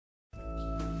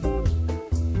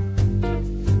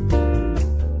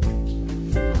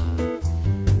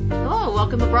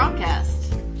welcome the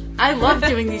broadcast. I love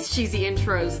doing these cheesy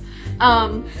intros.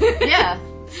 Yeah.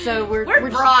 So we're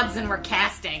broads and we're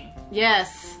casting.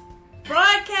 Yes.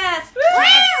 Broadcast!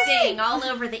 Casting all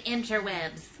over the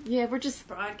interwebs. Yeah, we're just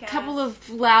Broadcast. a couple of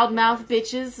loudmouth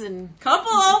bitches and...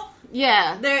 Couple!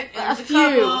 Yeah. There's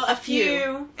a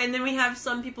few. And then we have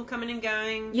some people coming and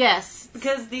going. Yes.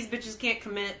 Because these bitches can't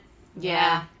commit.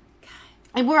 Yeah.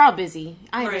 And we're all busy.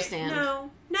 I understand.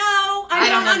 No, I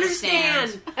don't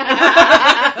understand.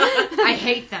 I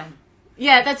hate them.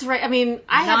 Yeah, that's right. I mean,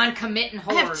 I non-committing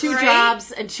whores. I have 2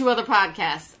 jobs and 2 other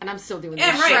podcasts, and I'm still doing this.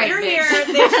 Yeah, right. You're here.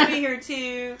 They should be here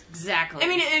too. Exactly. I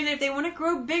mean, and if they want to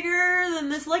grow bigger than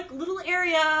this little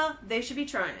area, they should be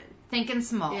trying. Thinking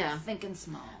small. Yeah. Thinking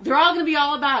small. They're all going to be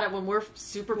all about it when we're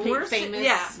super famous.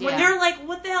 Yeah. When they're like,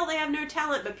 what the hell? They have no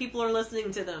talent, but people are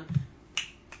listening to them.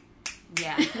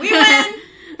 Yeah. We win!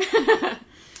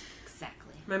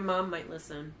 Exactly. My mom might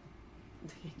listen.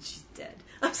 She's dead.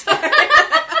 I'm sorry.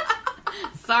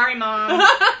 Sorry, Mom.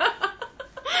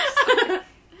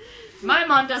 My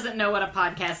mom doesn't know what a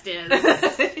podcast is.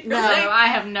 No. So I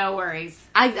have no worries.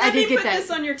 I did get put that.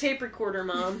 this on your tape recorder,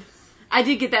 Mom. I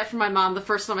did get that from my mom the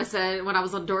first time I said it when I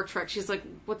was on Dork Trek. She's like,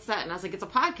 what's that? And I was like, it's a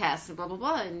podcast and blah, blah,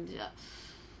 blah. And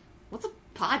what's a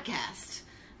podcast?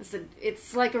 I said,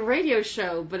 it's like a radio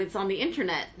show, but it's on the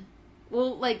internet.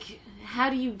 Well, like,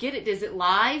 how do you get it? Is it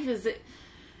live? Is it...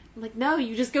 I'm like, no,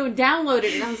 you just go and download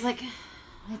it. And I was like...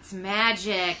 It's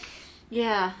magic.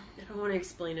 Yeah. I don't want to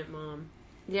explain it, Mom.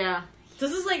 Yeah.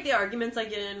 This is like the arguments I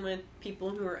get in with people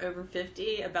who are over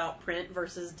 50 about print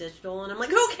versus digital, and I'm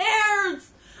like, who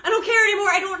cares? I don't care anymore.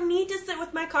 I don't need to sit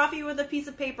with my coffee with a piece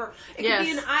of paper. It could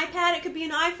be an iPad. It could be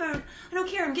an iPhone. I don't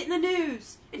care. I'm getting the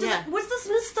news. What's this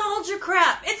nostalgia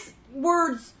crap? It's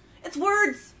words. It's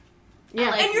words.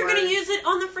 Yeah. And you're going to use it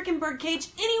on the freaking birdcage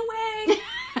anyway.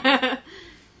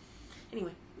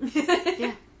 Anyway.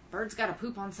 Yeah. Birds got to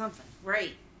poop on something.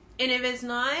 Right. And if it's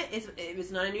not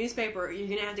a newspaper, you're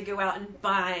going to have to go out and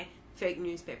buy fake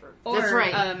newspaper. Or That's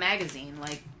right. a magazine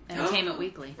like Entertainment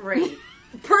Weekly. Right.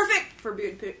 Perfect for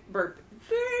bird.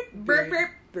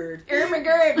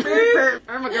 Ermagerd.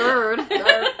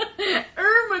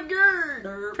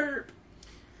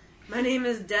 My name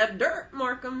is Deb Dirt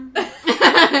Markham.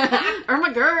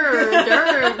 Ermagerd.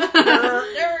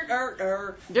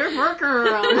 Dirt Marker.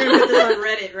 We're gonna put this on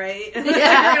Reddit, right?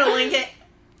 Yeah. We're gonna link it.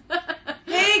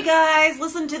 Hey guys,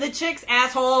 listen to the chicks,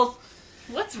 assholes.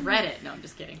 What's Reddit? No, I'm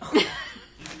just kidding. I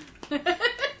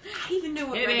even know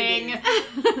what Reddit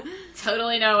is.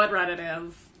 Totally know what Reddit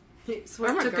is.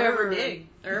 Swift took over Dig.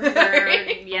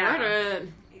 Yeah. Reddit.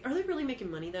 Are they really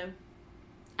making money though?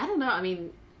 I don't know. I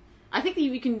mean, I think that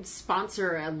you can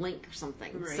sponsor a link or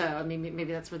something. Right. So, I mean,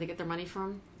 maybe that's where they get their money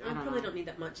from. I probably don't need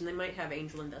that much, and they might have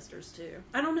angel investors too.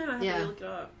 I don't know. I have to look it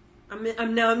up. I'm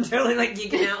totally like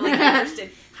geeking out, like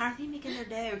interested. How are they making their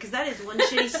dough? Because that is one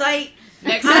shitty site.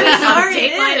 Next I'm week on sorry,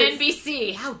 Dateline it is.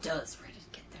 NBC. How does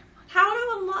Reddit get their money? How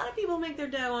do a lot of people make their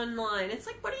dough online? It's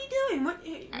like, what are you doing? What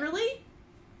really?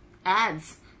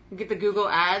 Ads. You get the Google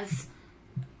ads.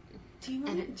 Do you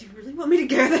really want me to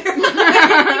go there? you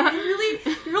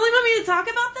really want me to talk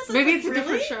about this? Maybe it's a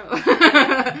different show.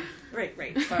 Right.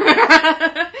 Sorry.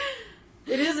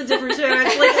 It is a different show.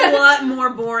 It's like a lot more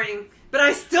boring. But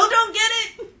I still don't get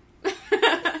it.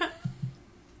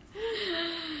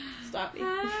 Stop me.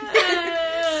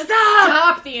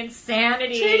 Stop the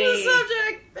insanity. Change the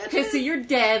subject. Okay, so you're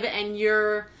Deb and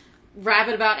you're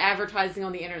rabid about advertising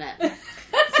on the internet.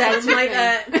 Sounds like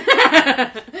that.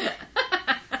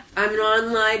 I'm an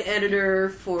online editor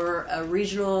for a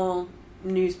regional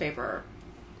newspaper.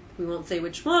 We won't say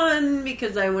which one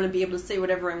because I want to be able to say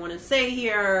whatever I want to say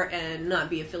here and not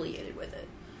be affiliated with it.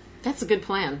 That's a good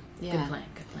plan. Yeah.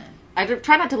 Good plan. I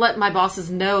try not to let my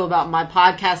bosses know about my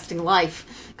podcasting life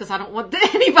because I don't want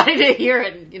anybody to hear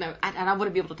it. And I want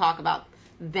to be able to talk about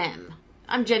them.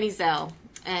 I'm Jenny Zell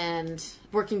and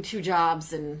working 2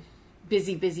 jobs and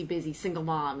busy, single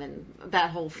mom and that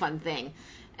whole fun thing.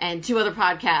 And 2 other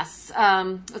podcasts.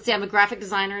 Let's see, I'm a graphic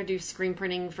designer. I do screen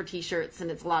printing for t-shirts and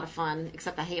it's a lot of fun,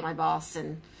 except I hate my boss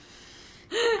and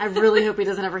I really hope he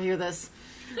doesn't ever hear this.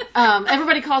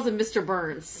 Everybody calls him Mr.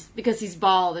 Burns because he's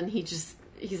bald and he's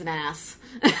an ass.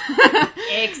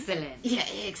 Excellent. Yeah,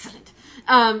 excellent.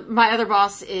 My other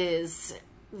boss is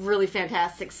really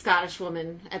fantastic Scottish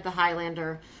woman at the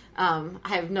Highlander. I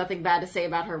have nothing bad to say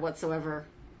about her whatsoever.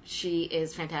 She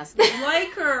is fantastic. I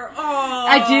like her. Aww.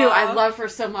 I do. I love her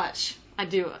so much. I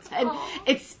do. And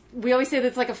we always say that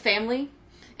it's like a family.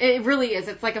 It really is.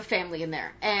 It's like a family in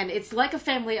there. And it's like a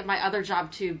family at my other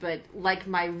job too, but like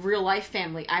my real life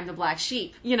family, I'm the black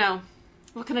sheep.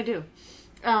 What can I do?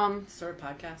 Start a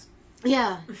podcast.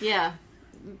 Yeah.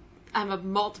 I'm a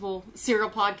multiple serial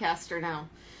podcaster now.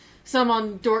 So I'm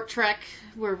on Dork Trek,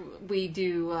 where we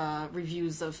do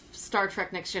reviews of Star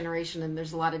Trek Next Generation, and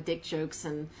there's a lot of dick jokes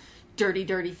and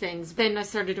dirty things. Then I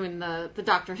started doing the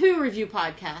Doctor Who review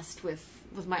podcast with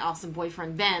my awesome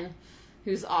boyfriend, Ben,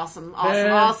 who's awesome.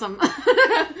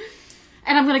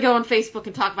 And I'm going to go on Facebook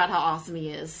and talk about how awesome he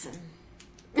is.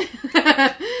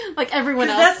 Like everyone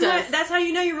else does. That's how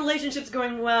you know your relationship's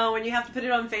going well, when you have to put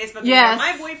it on Facebook. Yes.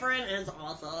 My boyfriend is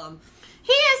awesome.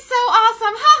 He is so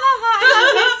awesome. Ha ha ha. I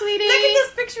love you, sweetie. Look at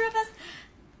this picture of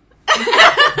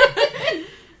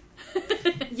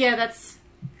us. Yeah,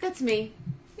 that's me.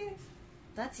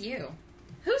 That's you.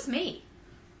 Who's me?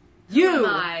 You. Who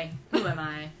am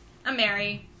I? I'm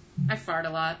Mary. I fart a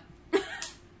lot.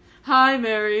 Hi,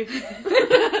 Mary.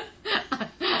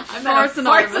 I'm at a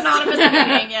Farts Anonymous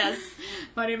meeting, yes.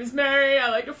 My name is Mary. I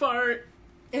like to fart.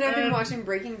 And I've been watching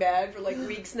Breaking Bad for like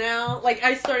weeks now. Like,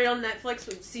 I started on Netflix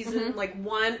with season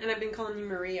 1, and I've been calling you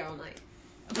Maria all night.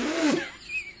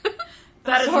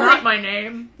 That is not my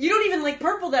name. You don't even like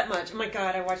purple that much. Oh my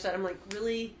god, I watched that. I'm like,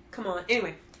 really? Come on.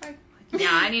 Anyway. Yeah,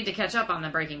 I need to catch up on the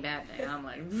Breaking Bad thing. I'm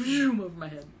like, over my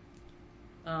head.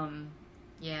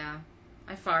 Yeah.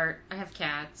 I fart. I have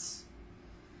cats.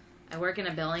 I work in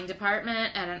a billing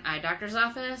department at an eye doctor's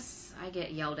office. I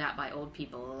get yelled at by old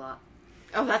people a lot.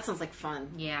 Oh, that sounds like fun.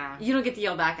 Yeah. You don't get to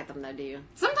yell back at them, though, do you?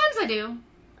 Sometimes I do.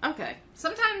 Okay.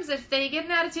 Sometimes if they get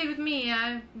an attitude with me,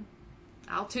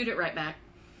 I'll toot it right back.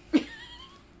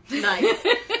 Nice.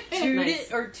 Toot Nice.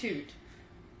 it or toot?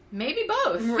 Maybe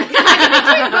both. Both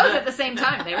at the same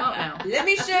time. They won't know. Let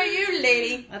me show you,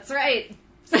 lady. That's right.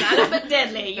 Silent but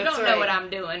deadly. You That's don't know right. what I'm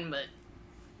doing, but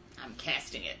I'm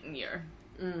casting it in your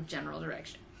general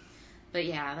direction. But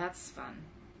yeah, that's fun.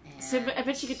 And So I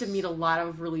bet you get to meet a lot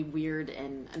of really weird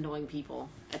and annoying people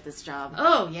at this job.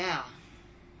 oh yeah,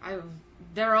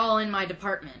 they're all in my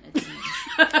department. It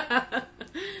seems.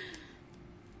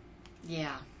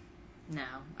 Yeah. No,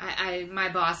 my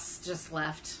boss just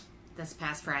left this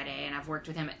past Friday, and I've worked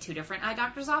with him at 2 different eye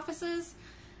doctor's offices,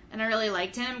 and I really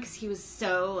liked him because he was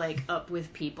so like up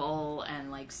with people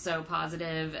and like so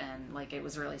positive, and like it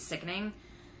was really sickening.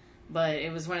 But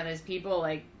it was one of those people,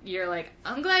 like, you're like,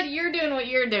 I'm glad you're doing what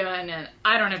you're doing, and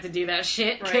I don't have to do that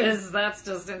shit, because that's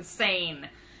just insane.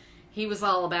 He was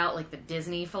all about, like, the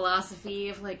Disney philosophy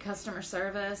of, like, customer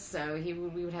service, so we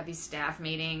would have these staff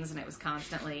meetings, and it was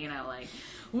constantly, you know, like,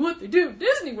 what they do at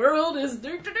Disney World is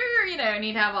you know, and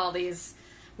he'd have all these...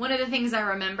 One of the things I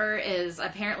remember is,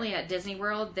 apparently at Disney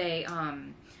World, they,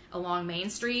 along Main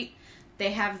Street,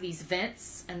 they have these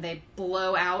vents, and they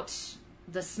blow out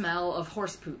the smell of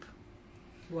horse poop.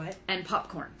 What? And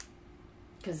popcorn.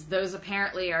 Because those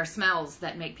apparently are smells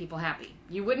that make people happy.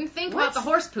 You wouldn't think about the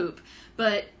horse poop,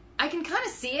 but I can kind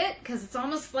of see it, because it's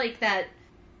almost like that...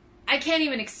 I can't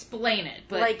even explain it,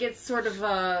 but... Like it's sort of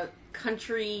a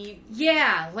country...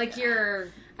 Yeah, like you're...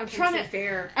 I'm trying to...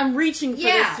 fair. I'm reaching for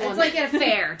Yeah, this one. it's like at a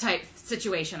fair type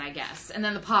situation, I guess. And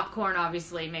then the popcorn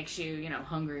obviously makes you, you know,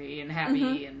 hungry and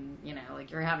happy, and, you know,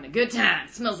 like you're having a good time.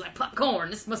 It smells like popcorn.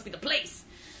 This must be the place.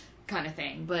 Kind of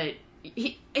thing. But...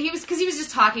 He was just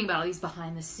talking about all these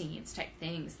behind the scenes type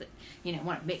things that, you know,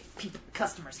 want to make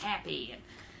customers happy and,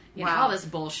 you know, all this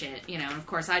bullshit, you know, and of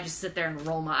course I just sit there and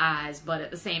roll my eyes, but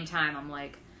at the same time I'm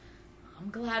like,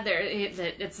 I'm glad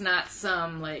that it's not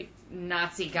some, like,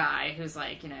 Nazi guy who's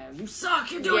like, you know, you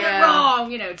suck, you're doing it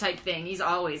wrong, you know, type thing. He's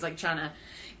always, like, trying to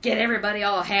get everybody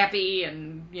all happy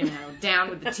and, you know, down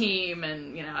with the team,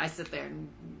 and, you know, I sit there and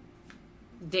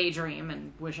daydream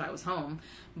and wish I was home,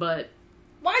 but...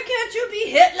 Why can't you be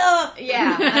Hitler?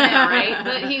 Yeah, I know, right?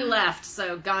 But he left,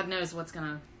 so God knows what's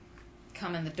gonna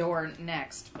come in the door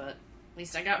next. But at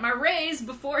least I got my raise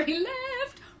before he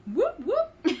left. Whoop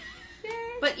whoop.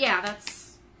 But yeah,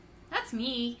 that's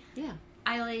me. Yeah.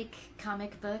 I like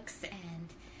comic books and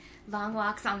long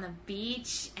walks on the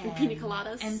beach and pina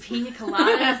coladas.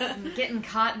 and getting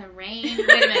caught in the rain.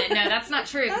 Wait a minute, no, that's not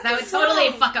true, because that would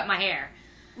totally fuck up my hair.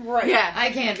 Right. Yeah.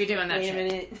 I can't be doing that Wait shit. a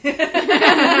minute.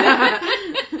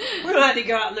 We don't have to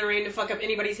go out in the rain to fuck up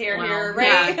anybody's hair here,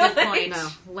 right? Yeah, good point. No.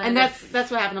 And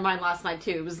that's what happened to mine last night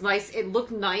too. It was nice. It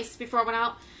looked nice before I went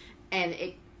out, and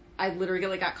I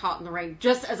literally got caught in the rain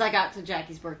just as I got to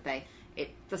Jackie's birthday.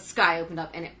 The sky opened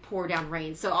up and it poured down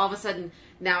rain. So all of a sudden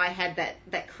now I had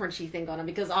that crunchy thing on it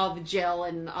because all the gel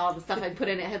and all the stuff I put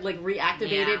in it had like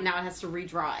reactivated. Yeah. Now it has to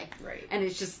re-dry. Right. And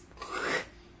it's just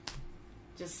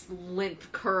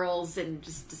limp curls and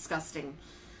just disgusting.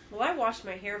 Well, I washed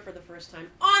my hair for the first time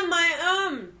on my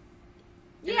own.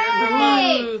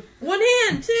 Yay! One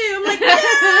hand too. I'm like,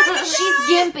 yes, she's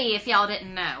gimpy, if y'all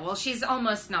didn't know. Well, she's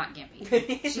almost not gimpy.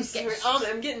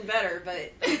 I'm getting better,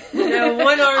 but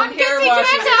one-armed hair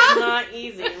washing is not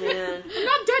easy, man. I'm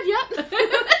not dead yet.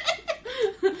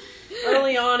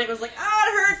 Early on, it was like, it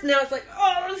hurts. Now it's like,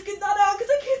 let's get that out because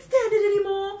I can't stand it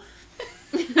anymore.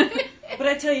 But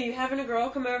I tell you, having a girl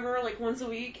come over like once a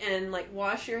week and like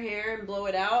wash your hair and blow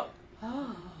it out.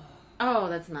 Oh,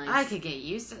 that's nice. I could get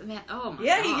used to that. Oh my god.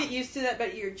 Yeah, you get used to that,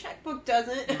 but your checkbook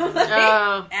doesn't.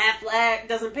 Affleck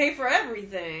doesn't pay for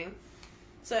everything.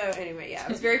 So anyway, I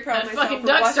was very proud of myself. Fucking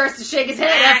duck starts to shake his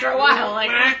head after a while.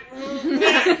 Like,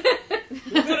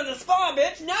 go to the spa,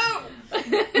 bitch. No.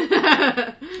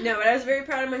 No, but I was very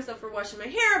proud of myself for washing my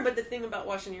hair. But the thing about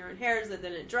washing your own hair is that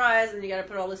then it dries, and you got to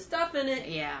put all this stuff in it.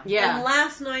 Yeah. And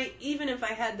last night, even if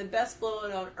I had the best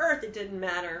blowout on earth, it didn't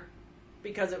matter.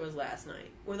 Because it was last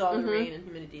night. With all the rain and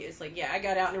humidity. It's like, I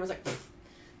got out and it was like... Pfft.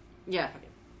 Yeah.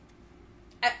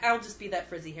 I'll just be that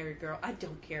frizzy-haired girl. I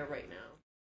don't care right now.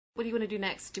 What do you want to do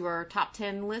next? Do our top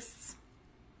 10 lists?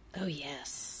 Oh,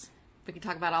 yes. We can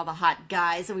talk about all the hot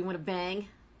guys that we want to bang.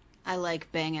 I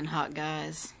like banging hot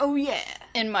guys. Oh, yeah.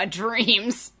 In my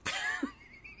dreams.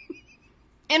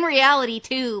 In reality,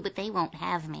 too, but they won't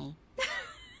have me.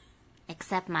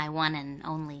 Except my one and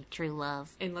only true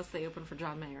love. Unless they open for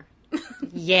John Mayer.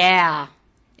 Yeah.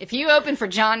 If you open for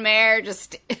John Mayer,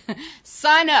 just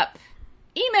sign up.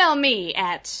 Email me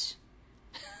at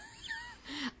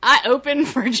I open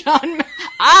for John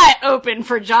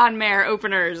Mayer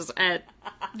openers at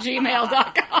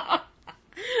gmail.com.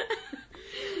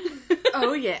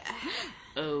 Oh yeah.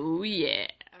 Oh yeah.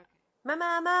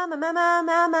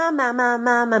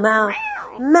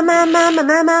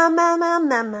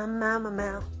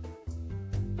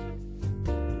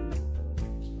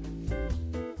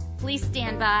 Please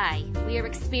stand by. We are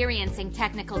experiencing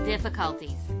technical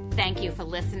difficulties. Thank you for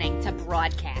listening to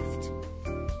Broadcast.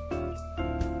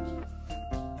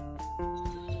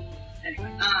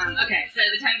 Okay, so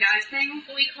the 10 guys thing,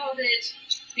 we called it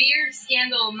Beard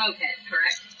Scandal Moped,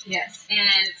 correct? Yes.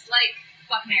 And it's like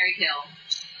Fuck, Marry, Kill,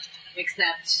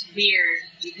 except Beard,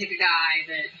 you pick a guy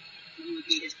that you would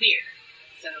be his beard.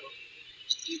 So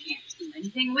you can't do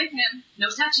anything with him. No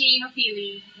touchy, no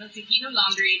feely, no sticky, no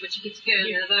laundry, but you get to go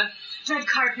to the red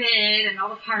carpet and all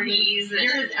the parties.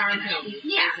 You're his armpit.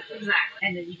 Yeah, basically. exactly.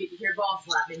 And then you get to hear ball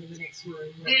slapping in the next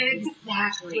room.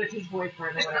 Exactly. With his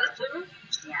boyfriend or whatever.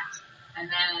 Yeah. And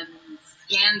then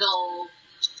Scandal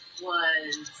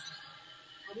was,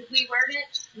 how did we word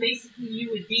it? Basically,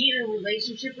 you would be in a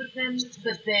relationship with them,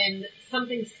 but then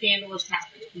something scandalous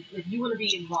happened. Like, you want to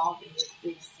be involved in this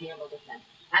big scandal with them.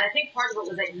 And I think part of it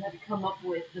was that you had to come up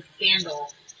with the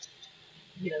scandal,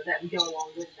 that would go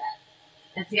along with that.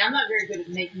 And see, I'm not very good at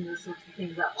making those sorts of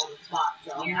things up on the spot,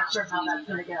 so I'm not sure how that's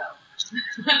going to go.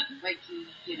 Like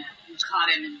you caught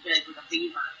him in bed with a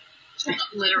beaver.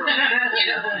 Literally, I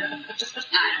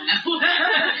don't know.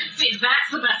 See,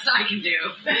 that's the best I can do.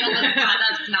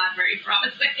 That's not very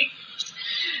promising.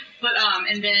 But,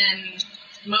 and then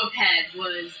Moped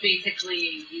was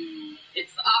basically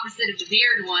it's the opposite of the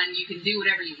beard one. You can do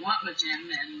whatever you want with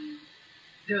him and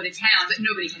go to town, but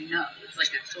nobody can know. It's like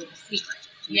a total secret.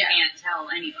 You can't tell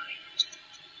anybody.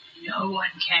 No one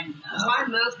can know. Why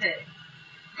Moped?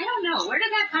 I don't know. Where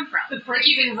did that come from? Like,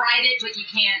 you can ride it, but you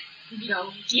can't.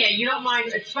 Yeah, you don't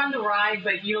mind. It's fun to ride,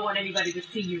 but you don't want anybody to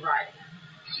see you riding.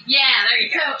 Yeah, there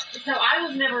you go. So I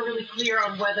was never really clear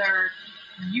on whether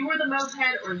you were the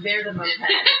moped or they're the moped.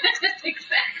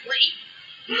 Exactly.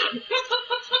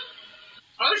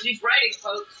 Oh, she's writing,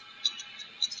 folks.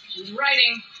 She's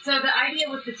writing. So the idea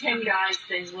with the 10 guys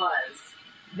thing was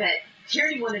that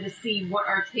Charity wanted to see what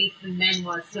our taste in men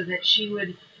was so that she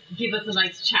would give us a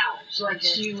nice challenge. Like,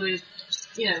 she would,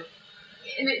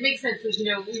 and it makes sense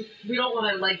that, we don't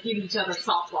want to, give each other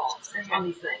softballs on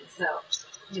these things. So,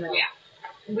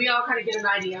 we all kind of get an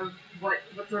idea of what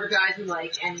sort of guys we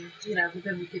like, and,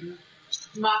 then we can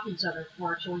mock each other for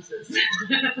our choices.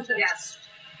 Yes.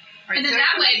 And then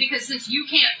that way, because since you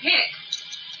can't pick,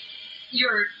 you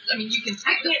can pick.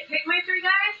 I can't pick my 3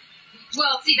 guys?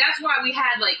 Well, see, that's why we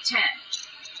had, 10.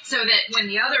 So that when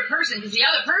the other person, because the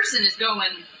other person is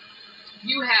going,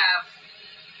 you have,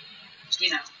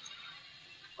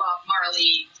 Bob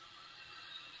Marley,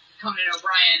 Conan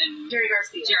O'Brien, and Jerry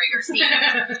Garcia.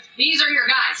 These are your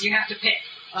guys. You have to pick.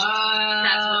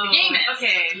 That's what the game is.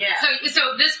 Okay, yeah.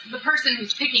 So the person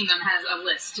who's picking them has a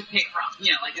list to pick from.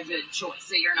 A good choice.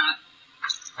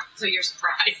 So you're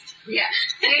surprised. Yeah.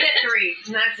 I get 3,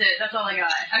 and that's it. That's all I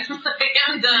got.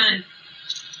 I'm done.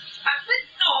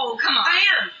 Oh, come on. I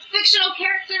am. Fictional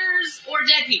characters or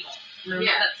dead people.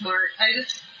 Yeah, that's smart.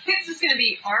 It's just gonna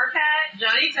be R-Cat,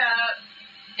 Johnny Tap,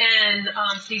 and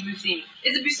Steve Buscemi.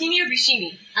 Is it Buscemi or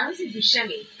Buscemi? I would say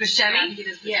Buscemi. Buscemi?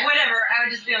 Yeah. Whatever. I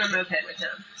would just be on a moped with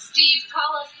him. Steve,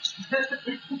 call us.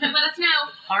 Let us know.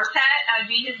 Our pet, I'd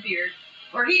be his beard.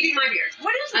 Or he'd be my beard.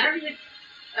 What is I it? don't even.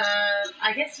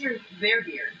 I guess you're their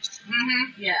beard.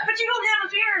 Mm-hmm. Yeah. But you don't have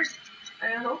a beard.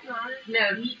 I hope not.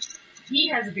 No, he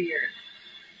has a beard.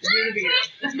 You're the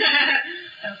beard.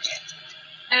 Okay.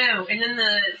 Oh, and then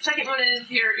the second one is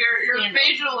You're Scandal.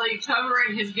 facially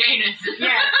covering his gayness.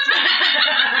 Yes.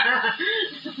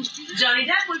 Johnny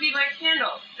Depp would be my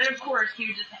scandal. And of course, he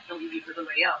would just have to leave you for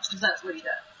somebody else, because that's what he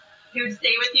does. He would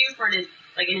stay with you for an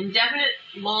indefinite,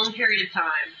 long period of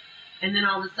time, and then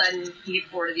all of a sudden, he gets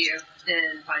bored of you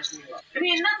and finds new love. I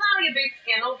mean, that's not like a big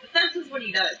scandal, but that's just what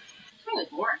he does. It's really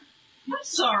boring. I'm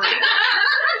sorry.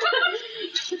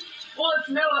 Well, it's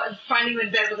no finding him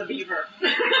in bed with a beaver.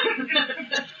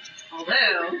 Although,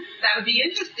 that would be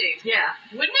interesting. Yeah.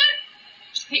 Wouldn't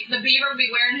it? The beaver would be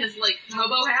wearing his, like,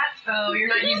 hobo hat. Oh, you're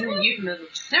not using the euphemism.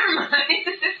 Never mind.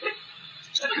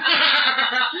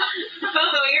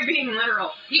 Oh, you're being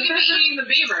literal. He could be eating the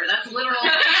beaver. That's literal.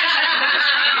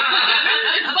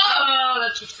 Oh,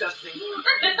 that's disgusting.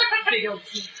 Big old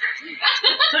teeth.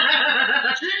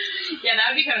 Yeah, that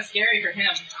would be kind of scary for him.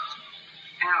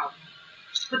 Ow.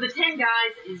 But the 10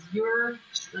 guys is your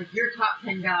top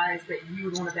 10 guys that you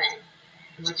would want to bang.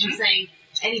 And like you're saying,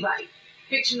 anybody.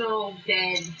 Fictional,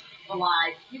 dead,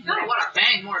 alive. You've got to want to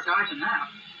bang more guys than that.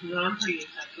 No, I'm pretty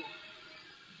acceptable.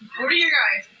 What are your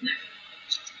guys?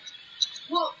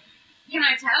 Well, can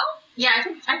I tell? Yeah,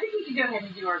 I think we can go ahead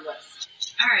and do our list.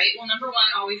 Alright, well, number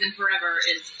one, always and forever,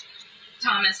 is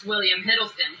Thomas William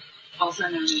Hiddleston, also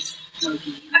known as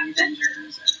Loki in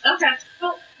Avengers. Okay.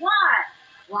 But why?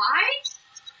 Why?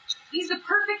 He's the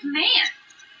perfect man.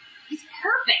 He's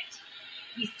perfect.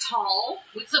 He's tall.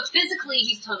 So physically,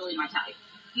 he's totally my type.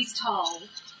 He's tall.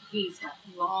 He's got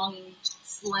long,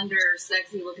 slender,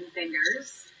 sexy-looking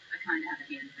fingers. I kind of have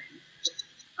a hand thing.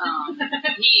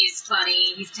 He's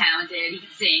funny. He's talented. He can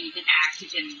sing. He can act.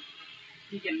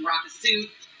 He can rock a suit.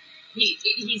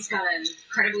 He's got an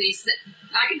incredibly.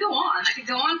 I could go on. I could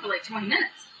go on for like 20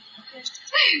 minutes.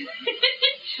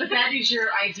 But that is your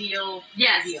ideal.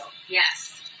 Yes. Ideal.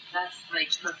 Yes. That's like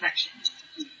perfection.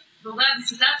 Well,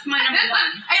 that's my number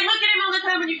one. I look at him all the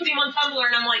time when you put him on Tumblr,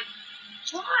 and I'm like,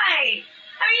 why?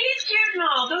 I mean, he's cute and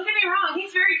all. Don't get me wrong.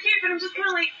 He's very cute, but I'm just kind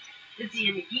of like, is he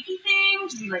into geeky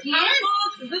things? Is he like He comic is.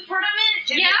 books? Is this part of it?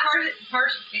 Is Yeah. it part of it?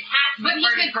 It has to be But he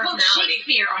part of could his quote personality.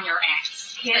 Shakespeare on your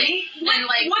ass. Can he? When,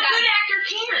 like, what that- good actor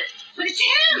can't? But it's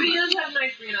him! He does have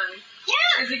nice green eyes.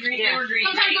 Yes! Is it green Yeah. or green?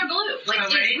 Sometimes they're blue. Like, Oh,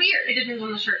 it's right? weird. It depends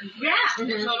on the shirt. Yeah, Mhm.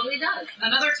 it totally does.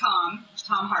 Another Tom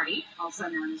Hardy, also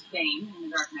known as Bane in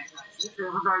The Dark Knight Rises.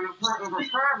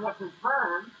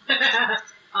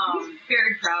 He's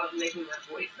very proud of making that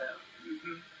voice, though.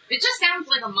 Mm-hmm. It just sounds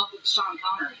like a muffled Sean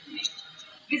Connery to me.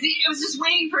 Because I was just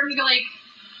waiting for him to go like,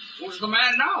 where's the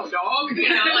man now, dog? You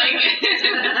know,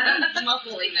 like,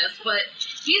 muffliness. But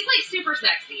he's like super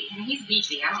sexy, and he's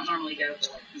beefy. I don't normally go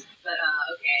for like beef. But,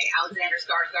 okay, Alexander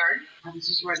Skarsgård. I was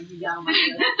just writing it down on my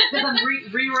list. Because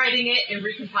I'm rewriting it and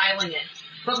recompiling it.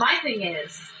 But my thing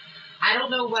is, I don't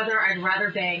know whether I'd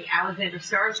rather bang Alexander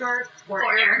Skarsgård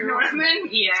or Eric Northman.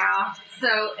 Yeah. So,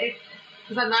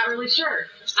 because I'm not really sure.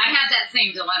 I had that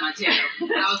same dilemma too.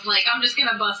 I was like, I'm just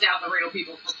gonna bust out the real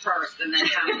people first and then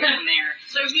kind of go from there.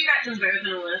 So if you got them both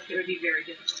on a list, it would be very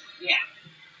difficult. Yeah.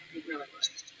 It really would.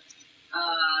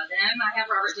 Then I have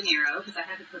Robert De Niro, because I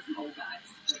had to put some old guys,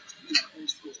 like, old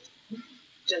school.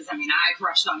 Because, I mean, I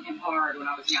crushed on him hard when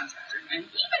I was younger. And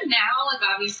even now, like,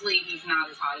 obviously, he's not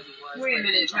as hot as he was. Wait a like,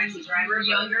 minute, in Taxi Driver. we're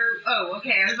younger. Oh,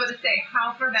 okay. I was about to say,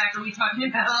 how far back are we talking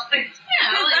about? Yeah,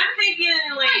 like, I'm thinking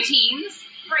my like teens.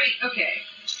 right. Okay.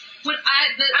 When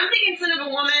I'm thinking Son of a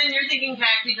Woman. You're thinking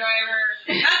Taxi Driver.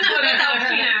 That's Al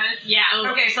Pacino.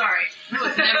 yeah. Okay, sorry. I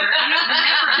was never a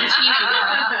Pacino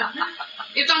girl.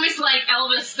 It's almost like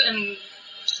Elvis and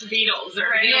the Beatles or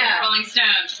Right, Beatles yeah. and Rolling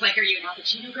Stones. Like, are you an Al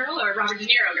Pacino girl or a Robert De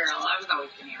Niro girl? I was always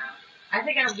De Niro. I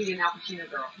think I would be an Al Pacino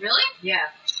girl. Really? Yeah.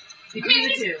 I Between mean,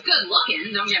 the he's two. good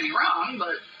looking, don't get me wrong,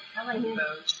 but I like them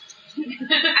both.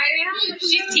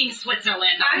 she's Team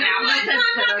Switzerland on I'm that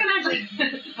one. not gonna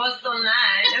like bust on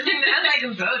that. I mean, I like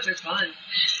them both. They're fun.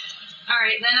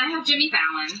 Alright, then I have Jimmy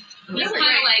Fallon. He's Really?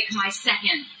 kind of like my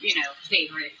second,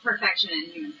 favorite. Perfection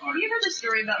in human form. Have you heard the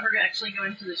story about her actually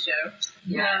going to the show?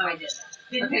 Yeah, No. I did.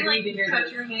 Did Okay, you like we need to hear touch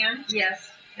this. your hand Yes.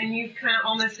 and you kind of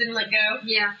almost didn't let go?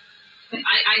 Yeah.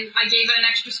 I gave it an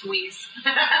extra squeeze.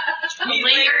 You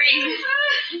Lingering.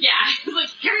 Yeah. I was like,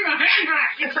 give me my hand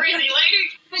back, you crazy lady.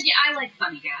 But yeah, I like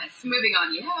funny guys. Moving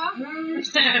on,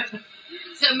 yeah.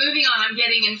 So moving on, I'm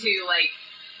getting into, like,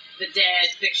 the dead,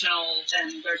 fictional,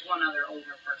 and there's one other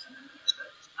older person in there.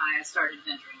 But I started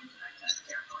venturing into that type of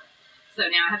territory. So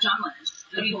now I have John Lennon.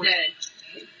 He's dead.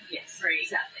 Yes,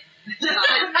 exactly.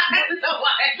 I don't know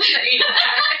why I'm saying that.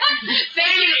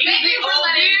 Thank you for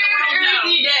letting the world know.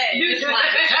 Is he dead?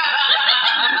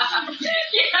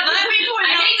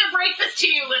 I hate to break this to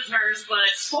you, listeners, but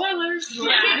Spoilers. yeah,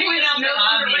 let me point out no the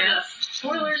longer with obvious. us.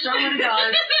 Spoilers, John Lennon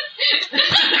dies.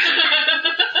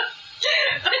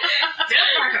 Death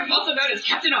Markham, also known as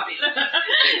Captain Obvious.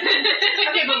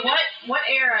 Okay, but what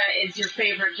era is your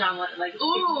favorite John Lennon? Like,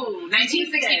 Ooh,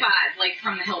 1965, like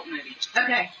from the Help movie.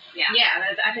 okay, Yeah.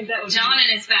 I think that was John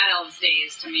and his Fat Elves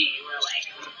days to me were like,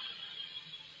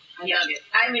 I dug it.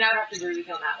 I mean, I would have to agree with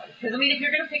you on that one. Because, I mean, if you're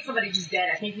going to pick somebody who's dead,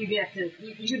 I think you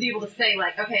could be able to say,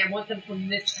 like, okay, I want them from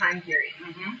this time period.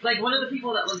 Mm-hmm. Like, one of the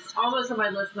people that was almost on my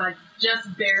list and I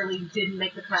just barely didn't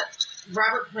make the cut,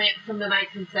 Robert Plant from the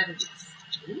 1970s.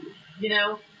 You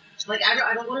know? Like, I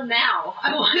don't want him now.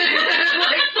 I want him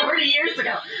like 40 years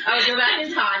ago. I would go back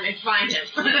in time and find him.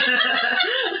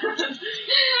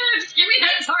 Give me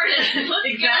that TARDIS. Let's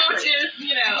Exactly. go to,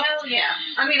 you know. Hell yeah.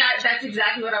 I mean, that's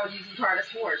exactly what I would use the TARDIS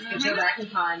for. Is to go back in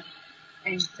time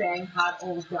and bang hot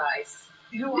old guys.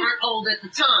 Who aren't old at the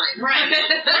time. Right. Who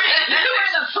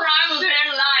are the prime of their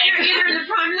life? They're either in the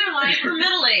prime of their life or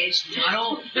middle-aged. Not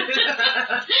old.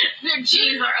 Their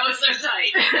jeans are oh so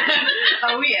tight.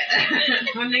 Oh yeah.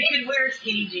 When they could wear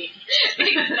skinny jeans.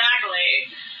 Exactly.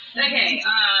 Okay,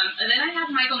 and then I have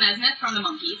Michael Nesmith from the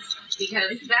Monkees,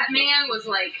 because that man was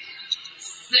like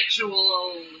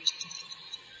sexual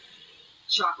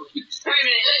chocolate. Wait a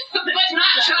minute. But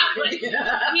not chocolate. He was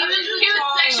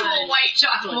sexual white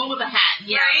chocolate. The one with the hat.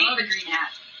 Yeah, Right? I love the green hat.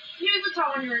 He was the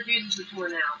tall one who refuses to tour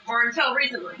now. Or until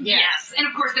recently. Yes, and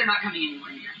of course they're not coming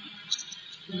anywhere near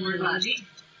me. We're glad.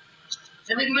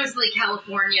 And like mostly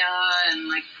California and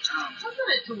like, Wasn't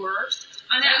it tour?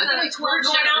 I know. Yeah, It's it's like we're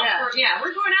going out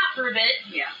we're going out for a bit.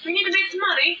 yeah. We need to make some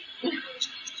money.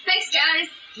 Thanks guys.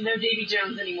 No Davy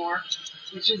Jones anymore,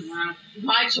 which is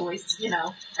my choice. You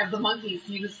know, of the Monkees,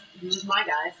 he was my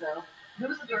guy. So Who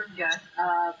was the dorky guy?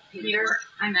 Peter.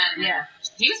 I met him. Yeah.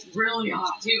 He was really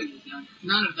hot too when he was young.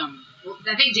 None of them. Well,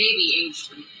 I think Davey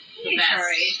aged the He's best.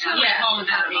 alright. Out of Yeah. all of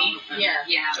them. Yeah.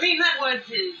 Yeah. I mean, that was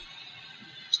his.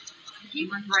 He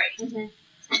was right. Mm-hmm.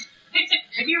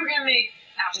 If you were gonna make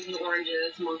apples and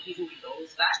oranges, monkeys and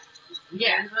beagles, that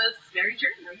Yeah. was very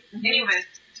true. Anyway,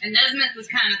 And Nesmith was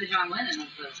kind of the John Lennon of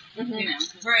the, you know.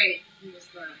 right. He was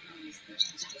the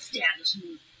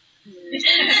establishment.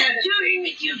 Touring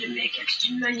with you to make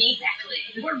extra money. Exactly.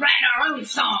 We're writing our own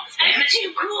songs. I'm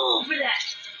too cool for that.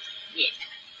 Yeah.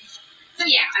 So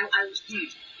yeah,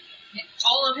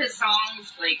 all of his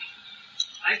songs, like,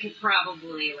 I could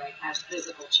probably, like, have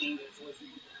physical changes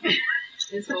listening to them.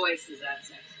 His voice is that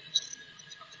sexy.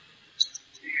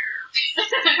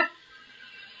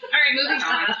 Alright, moving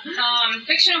on.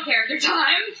 Fictional character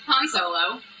time. Han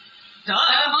Solo. Duh.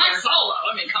 Han Solo,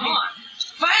 I mean, come on.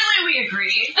 Finally, we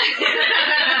agreed.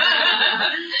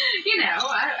 You know,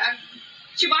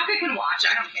 Chewbacca can watch,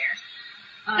 I don't care.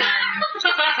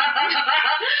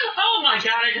 Oh my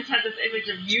god, I just had this image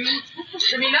of you.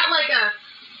 I mean, not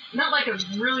like a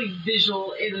really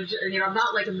visual image, you know, I'm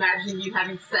not like imagining you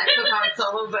having sex with Han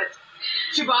Solo, but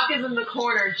Chewbacca's in the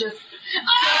corner just...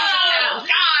 Oh,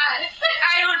 God!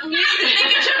 I don't need to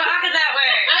think of Chewbacca that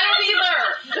way. I don't either!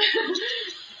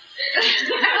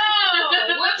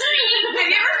 Whoopsie! Have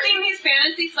you ever seen these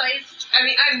fantasy sites? I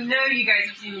mean, I know you guys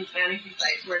have seen these fantasy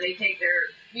sites where they take their,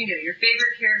 you know, your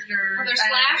favorite character. Or their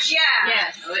slash? Yeah.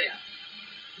 Yes. Oh, yeah.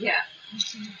 Yeah.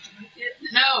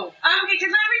 No. Okay,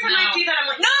 because every time I No. see that, I'm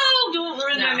like, no, don't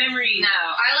ruin my memory. No,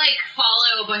 I like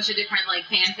follow a bunch of different like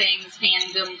fan things,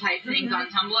 fandom type things on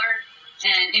Tumblr,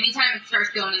 and anytime it starts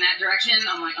going in that direction,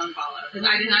 I'm like unfollow because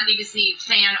I do not need to see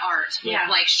fan art with Yeah.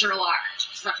 like Sherlock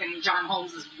sucking John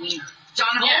Holmes' wiener. John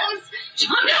Yeah. Holmes?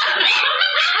 John Holmes!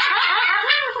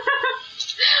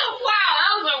 Wow,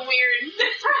 that was a weird.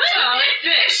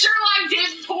 Sherlock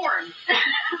did porn.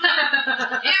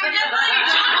 Evidently,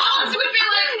 John Holmes would be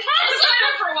like, I'll sign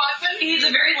up for Watson. He's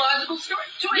a very logical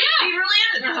choice. Yeah. He really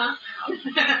is. Uh-huh.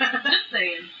 Just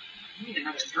saying. I need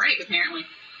another drink, apparently.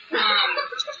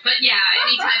 But yeah,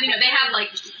 anytime, you know, they have like,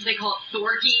 they call it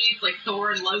Thorkies, like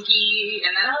Thor and Loki,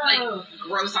 and that's like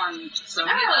gross on so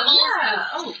many levels. yeah. 'cause-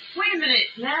 Oh, Wait a minute.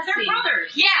 nasty. They're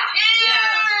brothers. Yeah.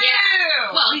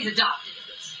 Yeah. Well, he's adopted.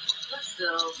 But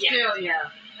still. Yeah. Still, yeah.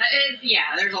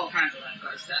 Yeah, there's all kinds of that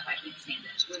gross stuff. I can't stand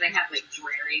it. Where they have like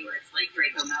Drarry, where it's like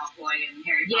Draco Malfoy and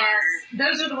Harry Yes. Potter.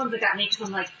 Those are the ones that got me because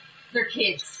I'm like, they're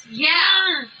kids.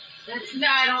 Yeah. That's, no,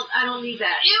 I don't need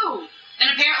that. Ew. And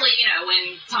apparently,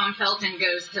 when Tom Felton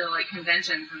goes to, like,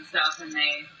 conventions and stuff, and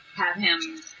they have him,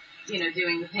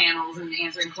 doing the panels and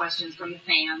answering questions from the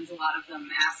fans, a lot of them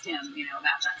asked him,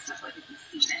 about that stuff, like if he's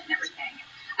seen it and everything.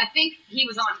 I think he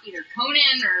was on either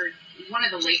Conan or one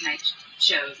of the late night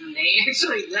shows, and they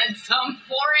actually read some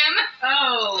for him.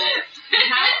 Oh,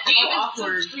 He was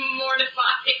awkward. just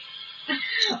mortified.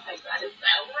 Like, that is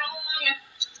so wrong.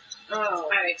 Oh.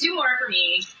 Alright, 2 more for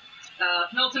me.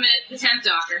 Penultimate, the 10th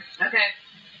Doctor. Okay.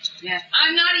 Yeah.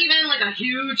 I'm not even, like, a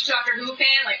huge Doctor Who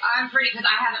fan. Like, I'm pretty, because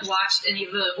I haven't watched any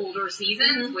of the older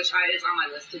seasons, which is on my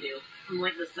list to do. From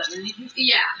like the 70s?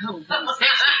 Yeah. Oh, 60s.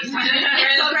 right.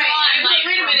 I'm like,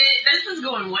 Wait a minute. This is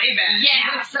going way back.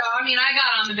 Yeah, so, I mean, I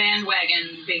got on the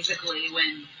bandwagon, basically,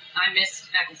 when I missed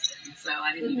Eccleston, so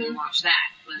I didn't even watch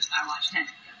that, but I watched Tennant.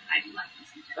 I do like this.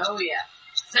 Oh, yeah.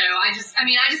 So, I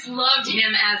just loved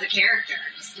him as a character.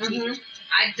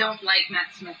 I don't like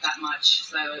Matt Smith that much,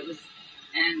 so it was,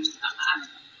 and, I don't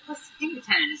know. Plus, David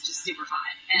Tennant is just super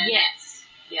hot. And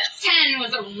Yes. 10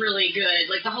 was a really good,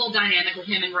 like, the whole dynamic with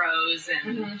him and Rose,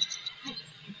 and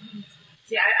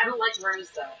See, I don't like Rose,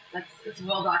 though. It's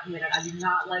well documented. I do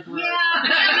not like Rose. yeah,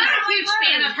 I'm not a huge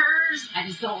fan of hers. I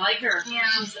just don't like her. Yeah.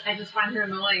 I just find her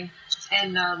annoying.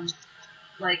 And, Are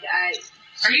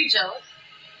you jealous?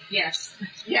 yes.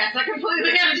 Yes, I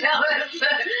completely am jealous.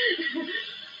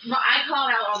 Well, I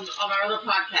called out on our other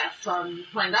podcast,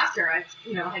 Playing Doctor. I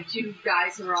had 2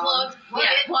 guys who were on.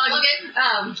 Plug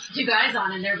it. 2 guys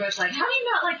on, and they're both like, how do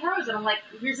you not like Rose? And I'm like,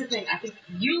 here's the thing. I think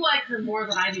you like her more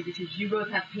than I do because you both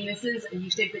have penises and you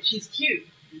think that she's cute.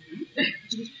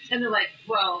 And they're like,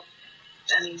 well,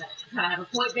 I mean, I kind of have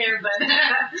a point there,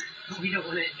 but we don't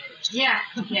want to admit it. Yeah.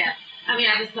 I mean,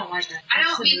 I just don't like her. I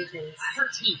don't So mean, many things. her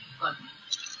teeth bug me.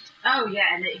 Oh,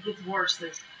 yeah, and it gets worse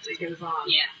as it goes on.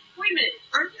 Yeah. Wait a minute.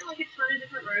 Aren't there like a ton of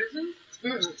different Roses?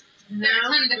 There are a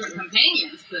ton of different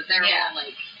companions, but they're Yeah. all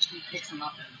like, he picks them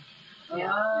up and...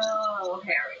 Yeah. Oh, okay,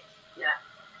 right. Yeah.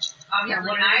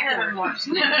 Obviously, Yeah, I haven't watched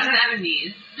the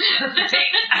 70s.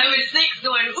 I was 6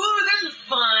 going, ooh, this is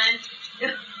fun.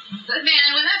 But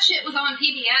man, when that shit was on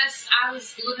PBS, I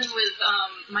was living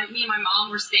with, me and my mom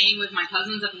were staying with my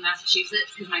cousins up in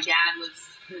Massachusetts, because my dad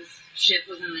his ship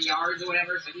was in the yards or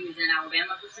whatever, so he was in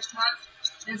Alabama for 6 months.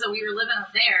 And so we were living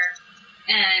up there,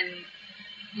 and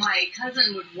my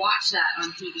cousin would watch that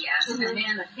on PBS, and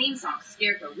man, the theme song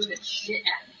scared the living shit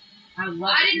out of me.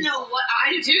 I didn't know what,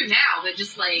 I do too now, but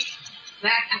just like,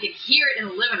 back, I could hear it in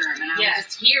the living room, and I would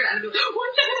just hear it, and I'd be like,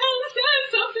 what the hell is that?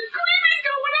 Something creepy's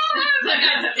going on! Like,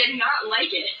 I just did not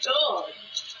like it. Ugh.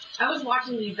 I was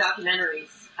watching these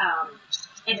documentaries,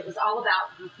 and it was all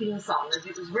about the theme song.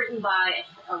 It was written by,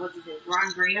 what's his name,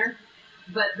 Ron Grainer,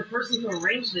 but the person who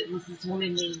arranged it was this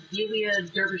woman named Delia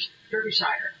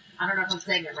Derbyshire. I don't know if I'm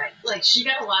saying it right. Like, she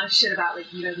got a lot of shit about, like,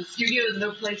 the studio is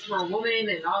no place for a woman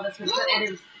and all this kind of stuff,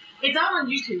 and it's all on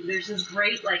YouTube. There's this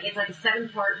great, like, it's like a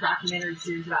 7-part documentary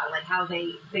series about, like, how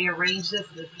they arranged this.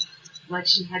 Like,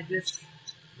 she had this,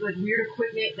 like, weird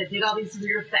equipment that did all these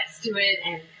weird effects to it,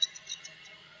 and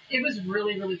it was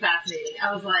really, really fascinating.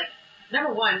 I was like,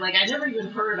 number one, like, I never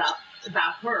even heard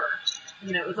about her.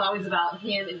 It was always about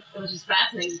him, and it was just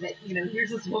fascinating that,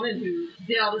 here's this woman who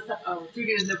did all this stuff. Oh,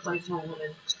 studio is no place for a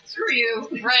woman. Screw you.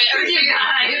 Right, Screw you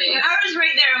guys. I was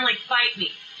right there, I'm like, fight me.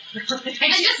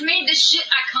 I just made this shit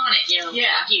iconic,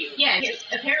 fuck you. Yeah,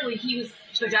 apparently he was,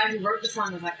 the guy who wrote the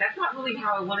song was like, that's not really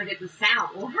how I wanted it to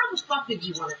sound. Well, how the fuck did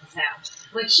you want it to sound?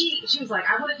 Like, she was like,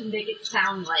 I wanted to make it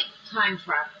sound like time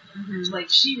travel. Like,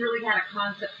 she really had a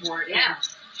concept for it. Yeah.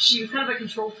 She was kind of a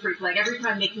control freak. Like, every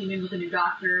time they came in with a new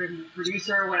doctor and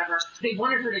producer or whatever, they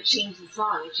wanted her to change the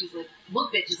song. And she's like,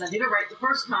 look, bitches, I did it right the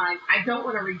first time. I don't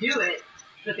want to redo it.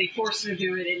 But they forced her to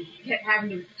do it and kept having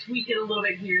to tweak it a little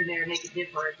bit here and there and make it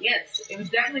different. Yes, it was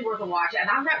definitely worth a watch. And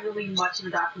I'm not really much of a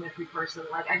documentary person.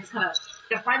 Like, I just kind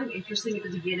of find them interesting at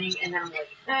the beginning, and then I'm like,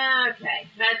 okay,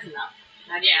 that's enough.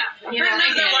 Yeah. I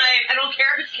don't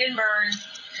care if it's Ken Burns.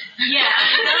 Yeah.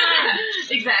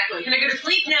 Exactly. Can I go to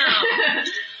sleep now?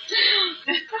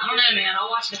 I don't know, man.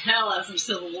 I'll watch the hell out of some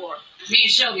Civil War. Me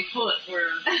and Shelby Foote were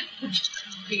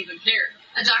even there.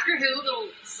 A Doctor Who little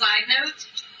side note.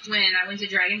 When I went to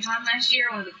Dragon Con last year,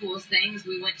 one of the coolest things,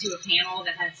 we went to a panel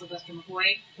that had Sylvester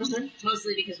McCoy,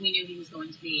 mostly because we knew he was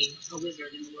going to be a wizard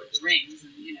in The Lord of the Rings,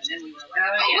 and, then we were like,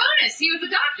 bonus, he was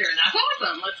a doctor, that's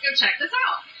awesome, let's go check this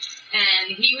out.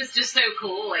 And he was just so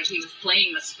cool, like, he was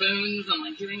playing the spoons and,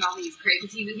 like, doing all these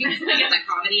crazy, he was like a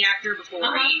comedy actor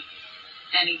before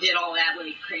he did all that,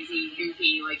 like, crazy,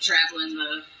 goofy, like, traveling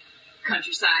the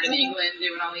countryside of England,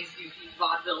 doing all these goofy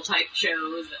vaudeville type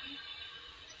shows, and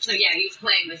so yeah, he was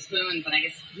playing the spoons, and I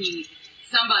guess he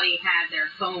somebody had their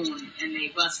phone and they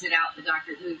busted out the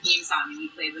Doctor Who theme song and he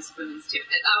played the spoons to it.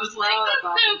 I was like,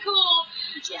 that's so cool.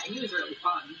 Yeah, he was really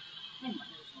fun.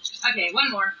 Okay,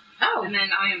 one more. Oh. And then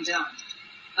I am done.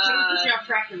 Your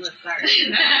practice list,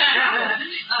 sorry.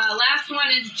 Last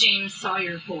one is James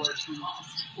Sawyer Ford from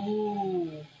Lost.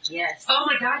 Ooh, yes. Oh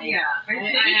my god, yeah. Are you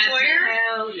I had Sawyer?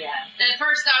 Hell yeah. At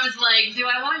first I was like, do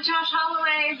I want Josh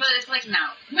Holloway? But it's like,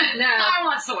 no. No. I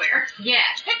want Sawyer. Yeah,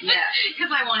 yeah.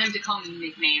 Because I want him to call me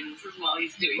nicknames as well.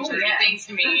 He's doing certain yeah. things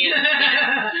to me. And,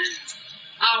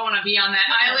 I want to be on that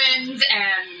island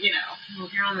and, you know. Well,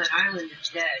 if you're on that island,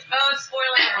 you're dead. Oh,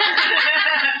 spoiler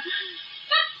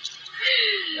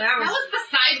That was the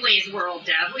Sideways world,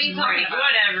 Deb. What are you talking about?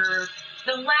 Whatever.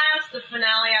 The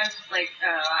finale, I was just like,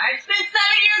 I spent 7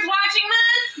 years watching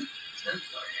this! I'm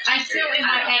sorry. I'm still in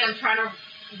my head, I'm trying to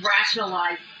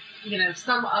rationalize, you know,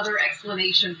 some other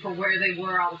explanation for where they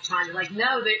were all the time. Like,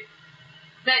 no,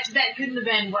 that couldn't have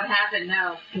been what happened,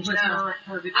 no. It was No. not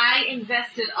perfect. I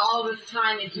invested all this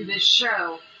time into this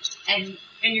show, and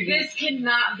this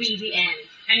cannot be the end.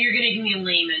 And you're gonna give me a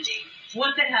lame ending.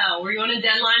 What the hell? Were you on a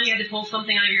deadline? You had to pull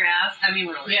something out of your ass? I mean,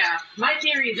 really. Yeah. My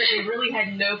theory is that they really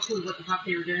had no clue what the fuck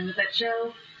they were doing with that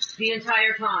show the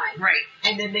entire time. Right.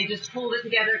 And then they just pulled it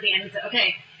together at the end and said,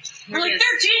 okay. We're like,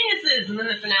 they're geniuses! And then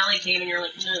the finale came and you're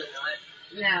like, no, they're not.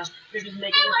 No, they're just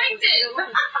making I liked it. It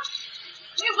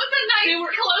was a nice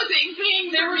closing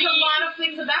thing. There was a lot of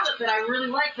things about it that I really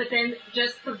liked, but then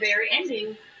just the very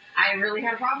ending, I really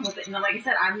had a problem with it. And like I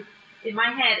said, I'm in my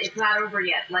head, it's not over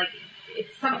yet. Like,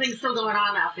 it's something's still going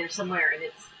on out there somewhere, and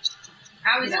it's.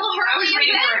 I was waiting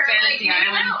for a Fantasy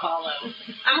Island follow.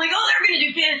 I'm like, oh, they're gonna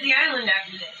do Fantasy Island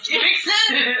after this. It makes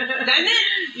sense, doesn't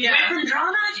it? Yeah. Went from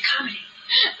drama to comedy.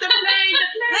 The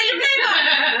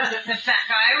fat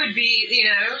guy would be, you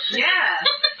know. Yeah.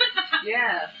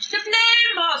 Yeah. The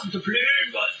flame boss. The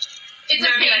flame boss. It's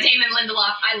okay, Damon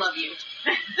Lindelof. I love you.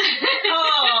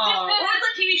 Oh. What was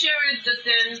the TV show it was just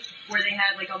in where they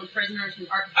had like all the prisoners from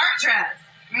Alcatraz?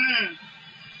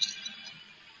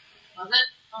 Was it?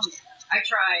 Oh my god. I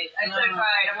tried. I so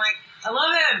tried. I'm like, I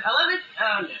love him. I love it.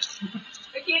 Oh no.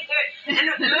 I can't do it.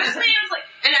 And mostly I was like,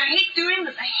 and I hate doing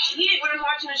this. I hate it when I'm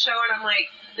watching a show and I'm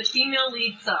like, the female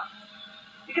lead sucks.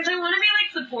 Because I want to be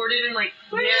like supportive and like,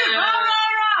 rah, rah,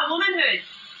 rah, womanhood.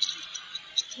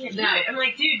 Can't do it. I'm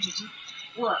like, dude, just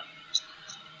look.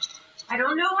 I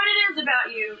don't know what it is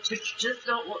about you, but you just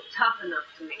don't look tough enough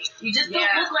to me. You just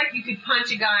don't look like you could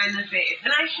punch a guy in the face.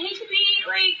 And I hate to be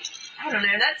like, I don't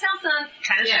know, that sounds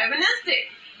kind of chauvinistic.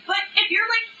 But if you're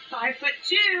like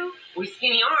 5'2" with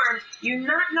skinny arms, you're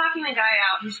not knocking a guy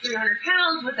out who's 300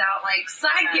 pounds without like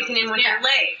sidekicking him with your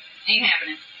leg. Ain't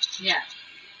happening. Yeah.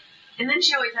 And then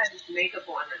she always had this makeup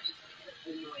on her, just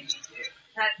annoyed me too.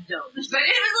 That's dumb. But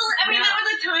it was that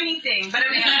was a tiny thing. But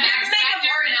I mean,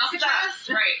 Actor in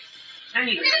Alcatraz? Right. I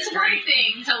need It's one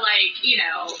thing to like, you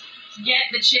know,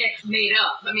 get the chicks made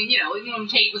up. I mean, you know, when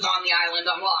Kate was on the island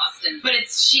on Lost, but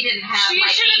she didn't have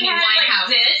like Amy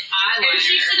Winehouse eyeliner. And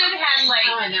she should have had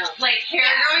like hair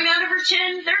growing out of her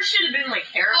chin. There should have been like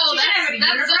hair. Oh, that's such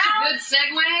a good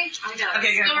segue. I got a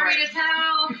story to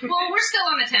tell. Well, we're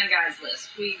still on the 10 guys list.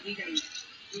 We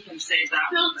can save that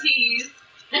Still one. tease.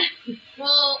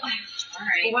 Well,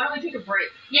 alright. Well, why don't we take a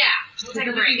break? Yeah, we'll take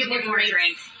a break, get more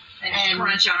drinks, and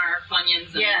crunch on our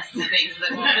Funyuns and things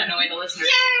that won't annoy the listeners.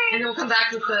 Yay! And then we'll come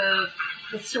back with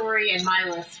the story and my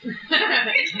list.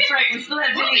 That's right, we still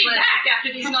have We'll Jenny's be list. back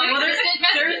after these non-existent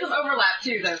There is messages. some overlap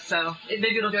too, though, so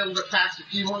maybe it'll go a little bit faster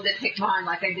because you wanted to pick mine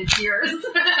like I did yours.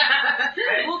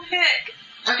 I will pick.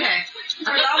 Okay.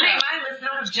 Or I'll make my list and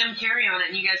I'll have Jim Carrey on it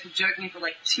and you guys will joke me for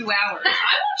like 2 hours. I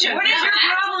won't joke What is about your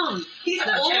that. problem? He's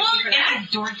I'll old joke you for that. and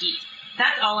he's dorky.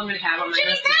 That's all I'm going to have on my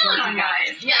Jimmy list. Is Fallon dorky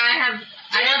guys. Yeah, I have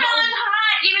Fallon's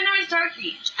hot, even though he's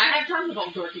dorky. I have tons of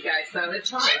old dorky guys, so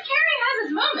it's fine. Jim Carrey has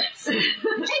his moments.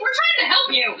 Hey, we're trying to help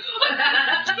you.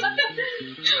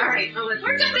 All right,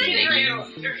 We're defending you.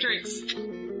 Drinks.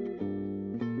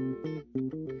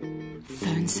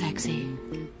 Phone Sexy.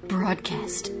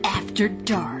 Broadcast after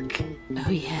dark. Oh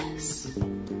yes.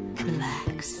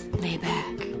 Relax, lay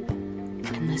back,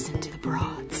 and listen to the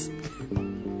broads.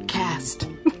 Cast.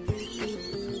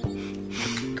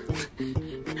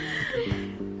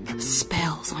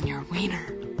 Spells on your wiener.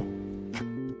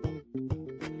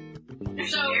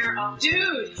 So,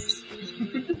 dudes.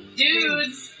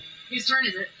 Whose turn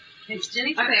is it? It's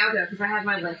Jenny. Okay, I'll go because I have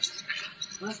my list.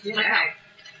 Let's do Okay.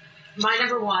 My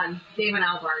number one, Damon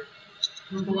Albarn.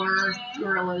 From Blur,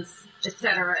 Gorillaz,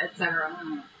 etc., etc.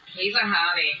 He's a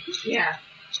hottie. Yeah.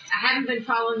 I haven't been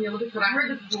following the Olympics, but I heard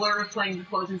that Blur was playing the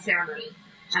closing ceremony,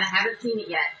 and I haven't seen it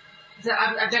yet. So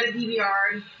I've got a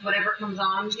DVR, whatever comes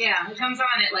on. Yeah, it comes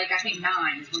on at like I think 9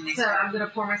 is when they So start. I'm gonna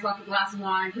pour myself a glass of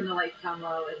wine, turn the lights down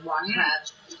low, and watch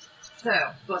that. So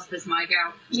Bust this mic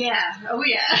out. yeah, oh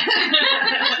yeah.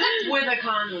 With a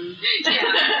condom.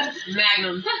 Yeah.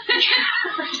 Magnum.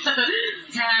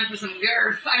 Time for some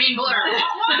girth. I mean blur.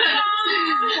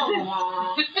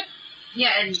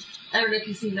 Yeah, and I don't know if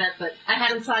you've seen that, but I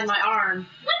had him sign my arm.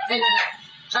 And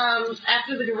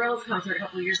after the Gorillaz concert a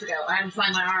couple of years ago, I had him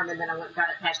sign my arm, and then I went and got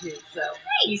it tattooed. So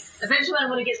Nice. eventually, I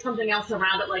want to get something else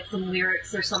around it, like some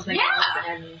lyrics or something else,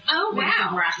 and Oh maybe some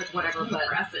wow. graphic, whatever. But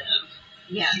Impressive.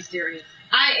 yeah, She's serious.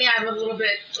 I'm a little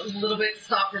bit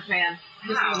stalker fan,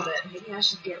 just a little bit. Maybe I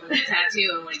should get a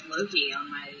tattoo of like Loki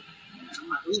on my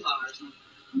hoo-ha or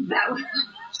something. That would be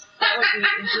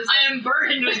interesting. I am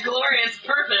burdened with glorious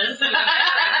purpose.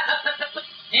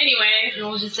 Anyway, And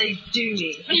we'll just say, do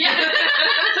me. yeah.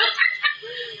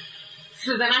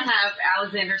 So then I have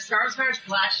Alexander Skarsgård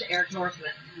 / Eric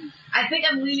Northman. I think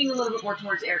I'm leaning a little bit more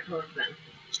towards Eric Northman.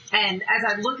 And as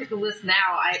I look at the list now,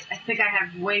 I think I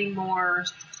have way more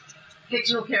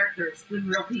fictional characters than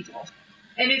real people.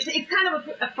 And it's kind of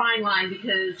a fine line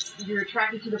because you're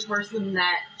attracted to the person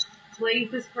that plays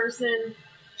this person,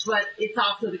 but it's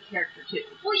also the character too.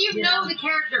 Well, you You know know? the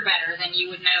character better than you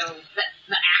would know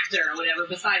the actor or whatever,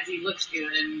 besides he looks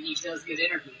good and he does good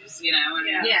interviews, you know? I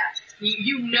mean, Yeah.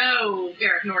 you know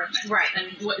Eric Northman. Right.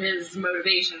 And what his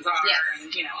motivations are Yes.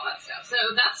 and, you know, all that stuff. So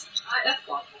that's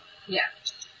plausible. Yeah.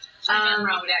 Nothing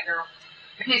wrong with that girl.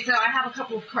 Okay, so I have a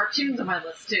couple of cartoons on my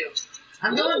list too.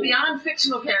 I'm going beyond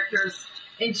fictional characters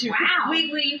into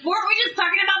completely. Weren't we just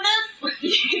talking about this?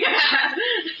 Yeah.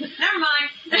 Never mind.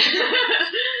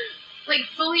 Like,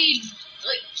 fully,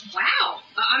 like, wow.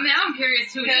 Now I'm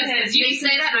curious who it is, because you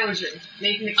say that.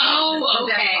 Nathan Explosion. Oh,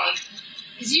 Death okay. Box.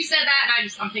 Because you said that,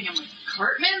 and I'm thinking, like,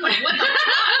 Cartman? Like, what the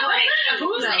fuck? Like,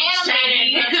 who's No,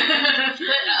 animated? But,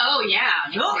 oh, yeah.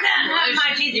 You can't have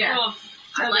my cheesy Yeah. roll.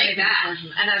 I like that.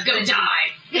 And I've Go been-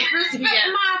 die. Yeah.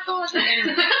 My thoughts. No.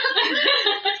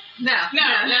 No.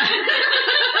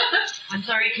 I'm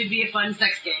sorry, it could be a fun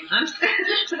sex game, huh?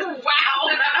 Wow.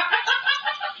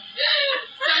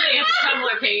 Somebody has a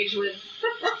Tumblr page with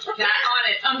that on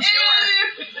it, I'm sure.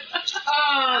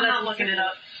 Oh, I'm not looking it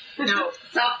up. No.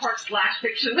 South Park /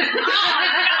 fiction.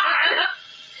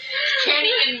 Can't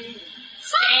even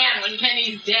stand when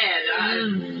Kenny's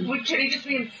dead. Would Kenny just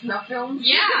be in snuff films?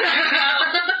 Yeah.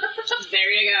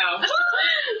 There you go.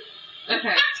 Okay.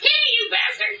 Kenny, you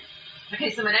bastard. Okay,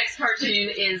 so my next cartoon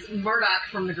is Murdoch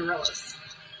from the Gorillaz.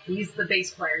 He's the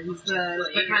bass player. He's the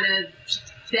kind of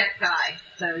deaf guy.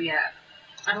 So yeah.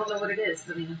 I don't know what it is.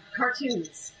 I mean,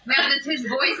 cartoons. Now, does his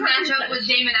voice match up with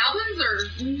Damon Albarn's, or?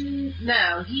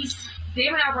 No,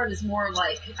 Damon Albarn is more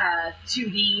like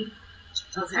 2D.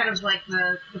 It's kind of like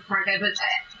the front guy, but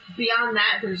beyond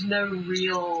that, there's no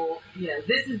real,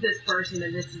 this is this person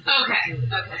and this is this Okay.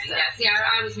 person. Okay. So, Yeah. See,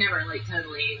 I was never like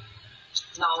totally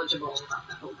knowledgeable about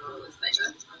the whole Gorillaz thing.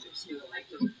 I just knew I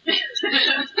liked him.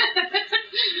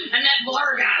 And that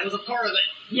blur guy was a part of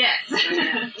it. Yes.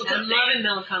 I'm loving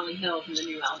Melancholy Hill from the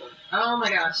new album. Oh my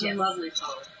gosh, It's a yes. lovely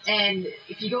song. And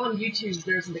if you go on YouTube,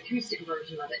 there's an acoustic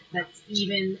version of it that's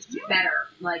even better.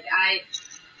 Like, I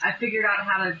figured out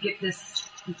how to get this.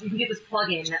 You can get this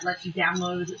plugin that lets you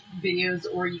download videos,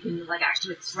 or you can like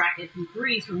actually extract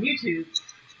MP3s from YouTube.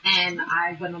 And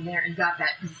I went on there and got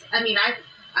that. 'Cause, I mean,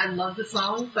 I love the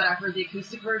song, but I heard the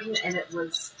acoustic version and it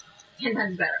was 10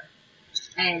 times better.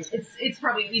 And it's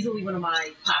probably easily one of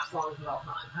my top songs of all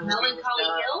time. I love it.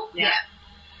 Melancholy Hill? Yeah.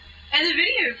 And the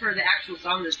video for the actual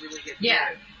song is really good. Yeah.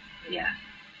 too. Yeah.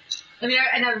 I mean,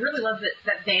 I really love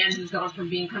that band has gone from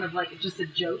being kind of like just a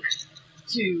joke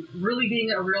to really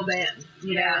being a real band,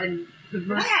 Yeah. and the That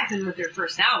most, happened with their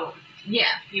first album. yeah.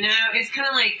 You know, it's kind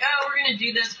of like, oh, we're gonna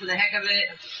do this for the heck of it.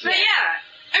 But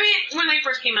yeah, I mean, when they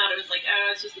first came out, it was like,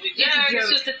 oh, it's just a big joke. It's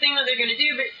just a thing that they're gonna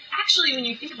do. But actually, when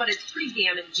you think about it, it's pretty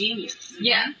damn ingenious.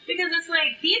 Yeah. Because it's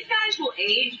like, these guys will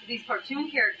age, but these cartoon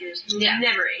characters will Yeah.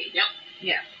 never age. Yep.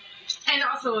 Yeah. And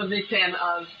also a big fan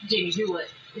of Jamie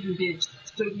Hewlett, who did,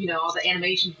 all the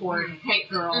animation for Tank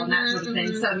Girl and that sort of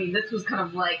thing. So, I mean, this was kind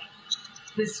of like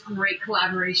this great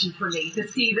collaboration for me to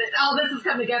see that, this is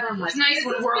coming together. I'm like, It's nice this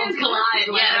when is worlds collide.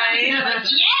 cool. Yeah. Yeah.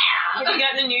 Like, yeah. Have you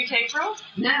gotten a new Tank Girl?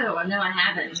 No, I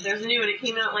haven't. There's a new one. It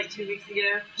came out like 2 weeks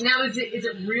ago. Now, is it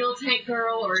real Tank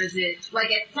Girl, or is it, like,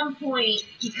 at some point,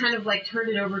 he kind of, like, turned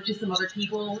it over to some other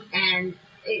people, and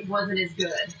it wasn't as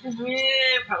good?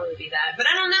 Yeah, probably be that. But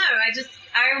I don't know.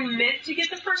 I meant to get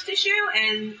the first issue,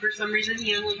 and for some reason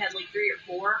he only had like 3 or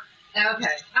 4. Okay.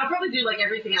 I'll probably do, like,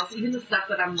 everything else, even the stuff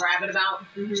that I'm rabid about.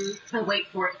 I'll wait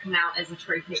for it to come out as a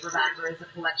trade paperback or as a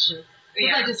collection. 'Cause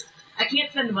Yeah. I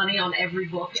can't spend money on every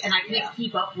book, and I can't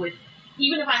keep up with,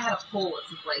 even if I had a poll at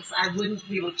some place, I wouldn't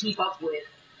be able to keep up with,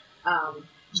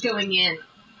 going in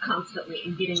constantly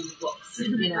and getting new books,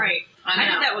 you know? Right. I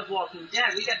know. did that with Walking Dead.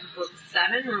 We got to book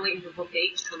 7. We're waiting for book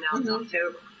 8 to come out in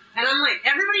October. And I'm like,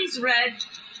 everybody's read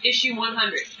issue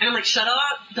 100. And I'm like, shut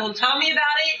up. Don't tell me about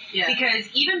it. Yeah. Because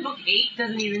even book 8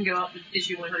 doesn't even go up to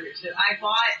issue 100. So I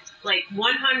bought like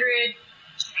 100,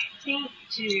 I think,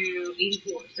 to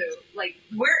 84. So like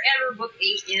wherever book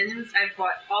 8 ends, I've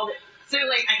bought all the, so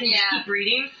like I can just keep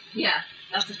reading. Yeah.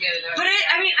 That's a good idea. But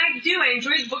I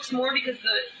enjoy the books more because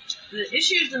the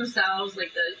issues themselves,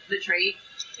 like the trade,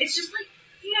 it's just like,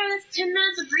 you know, that's 10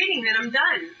 minutes of reading, then I'm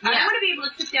done. I want to be able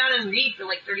to sit down and read for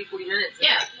like 30, 40 minutes.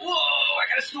 Yeah. Like, whoa, I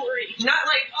got a story. Not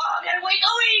like, oh, I gotta wait a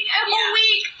whole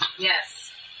week.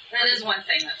 Yes. That is one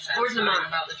thing that's satisfying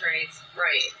about the trades.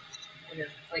 Right. Because,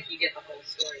 like, you get the whole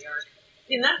story arc.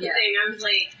 And that's the thing, I was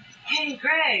like, hey,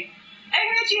 Greg, I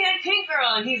heard you had Pink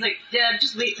Girl, and he's like, Deb,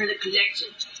 just wait for the collection.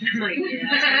 I'm like, yeah,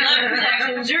 I love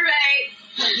collections, you're right.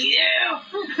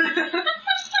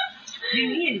 You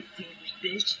need favors,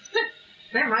 bitch.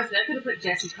 That reminds me, I could have put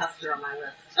Jesse Custer on my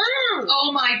list.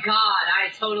 Oh my god, I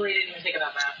totally didn't even think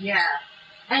about that. Yeah.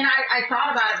 And I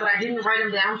thought about it, but I didn't write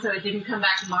them down, so it didn't come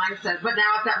back to mind. So, but now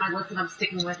I've got my list and I'm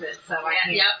sticking with it, so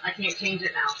I can't change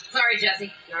it now. Sorry,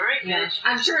 Jesse. Alright, Yeah.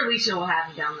 I'm sure Alicia will have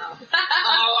him down though.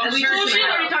 Oh, I'm sure she's she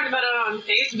already will. talked about it on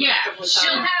Facebook. Yeah, a couple of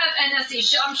she'll times. have, and see,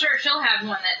 I'm sure she'll have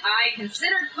one that I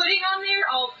considered putting on there,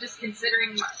 all just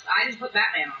considering, I didn't put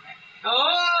Batman on there.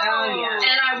 Oh, yeah.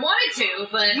 And I wanted to,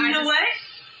 but You know what?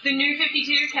 The new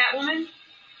 52 Catwoman.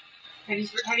 Have you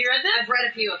read that? I've read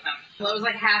a few of them. Well, it was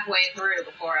like halfway through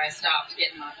before I stopped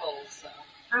getting my polls, so.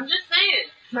 I'm just saying.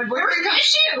 My boyfriend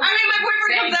issue! My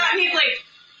boyfriend comes out and he's like,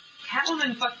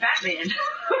 Catwoman fuck Batman.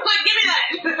 I'm like, give me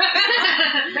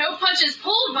that. No punches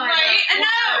pulled by Right? the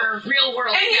I know. real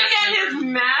world. And he's got Catwoman. his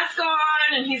mask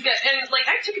on, and he's got, and like,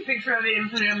 I took a picture of it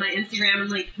and put it on my Instagram. I'm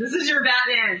like, this is your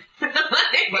Batman.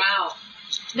 Wow.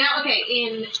 Now, okay,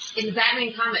 in the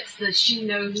Batman comics, does she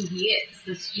know who he is?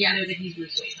 Does she know that he's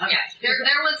Bruce Wayne? Okay. Yeah,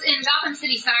 there was, in Gotham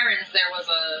City Sirens, there was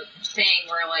a thing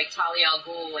where, like, Talia al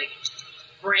Ghul, like,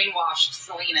 brainwashed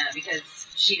Selena because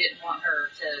she didn't want her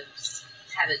to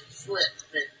have it slip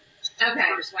that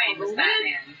Bruce Wayne was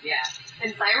Batman. Yeah.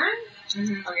 And Sirens?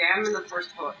 Mm-hmm. Okay, I'm in the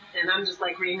first book, and I'm just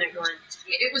like reading it going,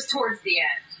 It was towards the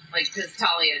end, like, because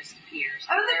Talia just appears.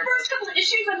 oh, the first couple of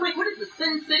issues, I'm like, what is this,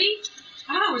 Sin City?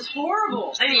 Oh, it was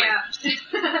horrible. Anyway.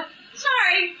 Yeah.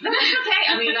 Sorry. No, it's okay.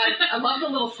 I mean, I love the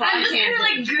little side I'm just kind of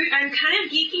tangent. like, I'm kind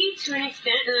of geeky to an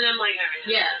extent, and then I'm like, alright.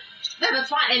 Yeah. No, that's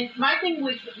fine. And my thing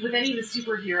with any of the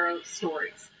superhero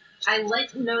stories, I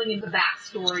like knowing in the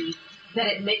backstory that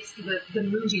it makes the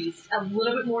movies a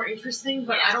little bit more interesting,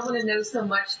 but I don't want to know so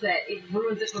much that it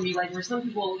ruins it for me. Like where some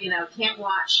people, can't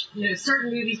watch, certain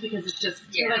movies because it's just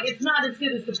like it's not as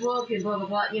good as the book and blah blah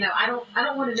blah. I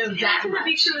don't want to know that That's much. the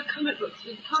big show with comic books.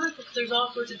 With comic books, there's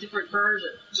all sorts of different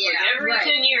versions. Yeah, Like every right.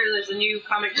 10 years, there's a new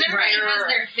comic book. Everybody has writer.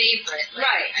 their favorite. Like,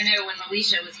 Right. I know when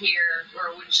Alicia was here,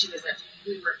 or when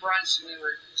we were at brunch and we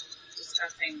were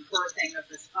discussing birthing of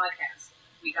this podcast,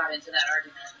 we got into that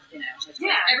argument. It's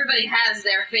like everybody has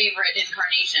their favorite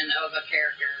incarnation of a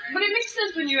character. But it makes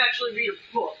sense when you actually read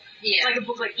a book. Yeah. Like a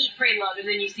book like Eat, Pray, Love, and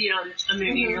then you see it on a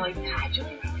movie and you're like, God,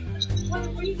 Julie, what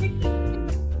do you think?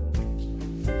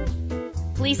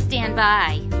 Please stand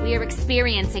by. We are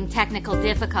experiencing technical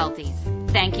difficulties.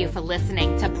 Thank you for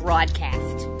listening to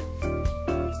Broadcast.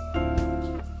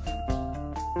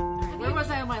 Where was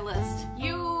I on my list?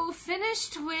 You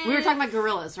finished with... We were talking about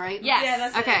gorillas, right? Yes. Yeah,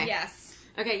 that's Okay. Yes.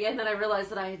 Okay, yeah, and then I realized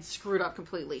that I had screwed up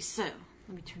completely. So,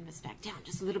 let me turn this back down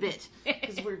just a little bit.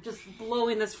 Because we're just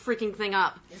blowing this freaking thing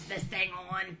up. Is this thing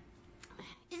on?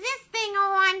 Is this thing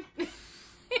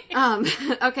on?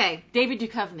 Okay, David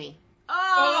Duchovny.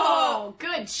 Oh,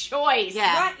 good choice.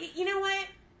 Yeah. Right, you know what?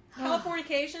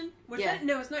 Californication? Was Yeah. that?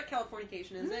 No, it's not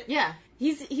Californication, is it? Yeah,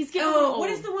 he's getting a little Oh, what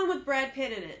old. is the one with Brad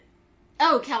Pitt in it?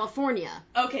 Oh, California.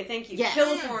 Okay, thank you. Yes.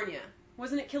 California.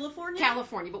 Wasn't it California?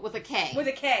 California, but with a K. With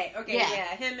a K. Okay, Yeah.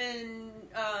 yeah. Him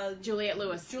and Juliette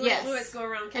Lewis. Juliette Yes. Lewis go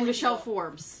around killing And Michelle people.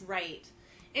 Forbes. Right.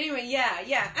 Anyway, yeah.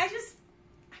 I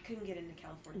couldn't get into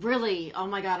California. Really? Oh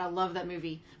my god, I love that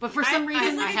movie. But for some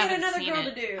reason, I I get haven't another seen girl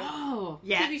it. to do. Oh,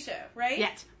 Yeah. TV show, right?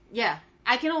 Yet. yeah.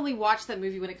 I can only watch that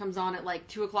movie when it comes on at like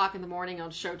 2:00 in the morning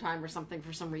on Showtime or something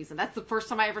for some reason. That's the first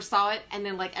time I ever saw it, and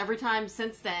then like every time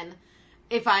since then,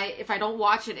 if I don't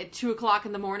watch it at 2:00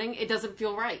 in the morning, it doesn't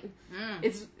feel right.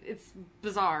 It's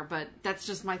bizarre, but that's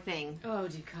just my thing. Oh,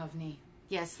 Duchovny.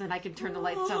 Yes, then I can turn the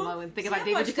lights down low and think See, about I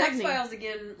David watched Duchovny. X-Files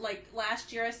again, like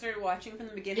last year I started watching from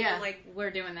the beginning. Yeah. I'm like, We're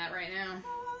doing that right now.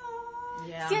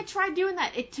 Yeah. See, I tried doing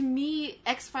that. To me,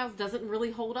 X-Files doesn't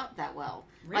really hold up that well.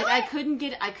 Really? Like, I couldn't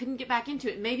get back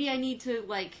into it. Maybe I need to,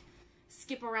 like,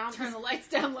 skip around. Turn the lights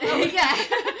down low. Yeah.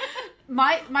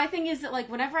 My thing is that, like,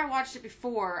 whenever I watched it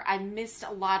before, I missed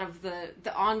a lot of the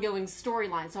ongoing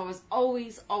storyline, so I was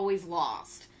always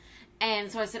lost.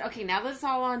 And so I said, okay, now that it's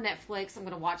all on Netflix, I'm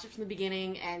going to watch it from the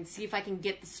beginning and see if I can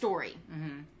get the story.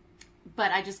 Mm-hmm.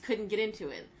 But I just couldn't get into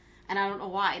it. And I don't know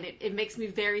why. And it makes me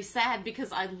very sad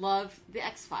because I love the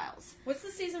X-Files. What's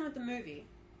the season with the movie?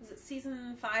 Is it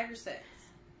season 5 or 6?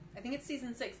 I think it's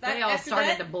season 6. They all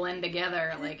started to blend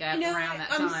together, like, around that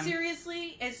time.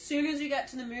 Seriously, as soon as you got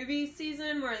to the movie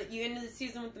season, where you ended the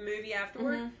season with the movie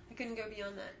afterward, I couldn't go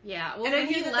beyond that. Yeah, well, and when I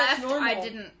he knew left, that's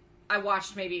normal. I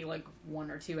watched maybe, like,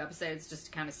 1 or 2 episodes just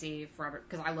to kind of see if Robert,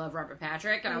 because I love Robert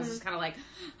Patrick, and I was just kind of like,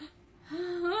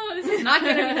 this is not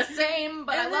going to be the same,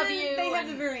 but and I love then you. They have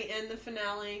the very end, the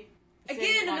finale. See,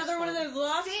 Again, another one of those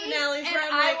lost finales and where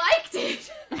I'm I like, liked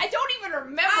it. I don't even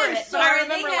remember I'm it, but I sorry,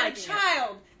 remember they had a liking it.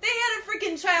 child. They had a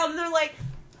freaking child, and they're like,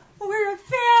 we're a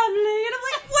family. And I'm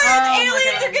like, what? Oh, my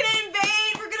Aliens God. are going to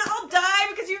invade. We're going to all die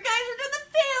because you guys are doing the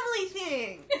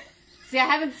family thing. See, I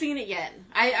haven't seen it yet.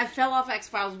 I fell off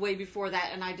X-Files way before that,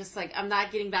 and I just, like, I'm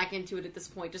not getting back into it at this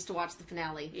point just to watch the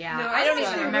finale. Yeah, No, I don't watched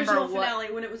even the remember original what.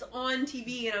 finale when it was on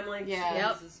TV, and I'm like,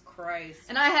 Yeah. Jesus Christ.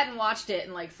 And I hadn't watched it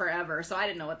in, like, forever, so I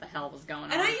didn't know what the hell was going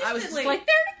on. And I used was to, just like- like,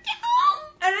 they're together!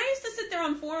 And I used to sit there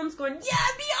on forums going, yeah,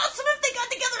 it'd be awesome if they got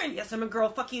together. And yes, I'm a girl,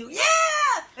 fuck you. Yeah!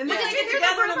 And then Did they you get hear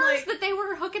together, the and I'm rumors like, that they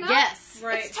were hooking up? Yes.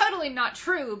 right. It's totally not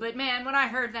true, but man, when I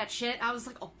heard that shit, I was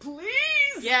like, oh, please!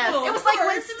 Yes. Oh, It was of like when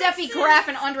course, it Steffi makes Graf sense.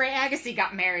 and Andre Agassi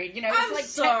got married. You know, I'm it's like,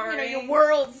 sorry. your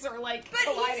worlds are like But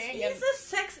colliding. he's and a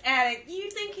sex addict.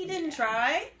 You think he didn't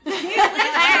try? He at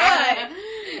least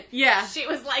tried. Yeah. she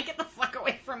was like, get the fuck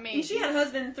away from me. And she had a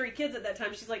husband and 3 kids at that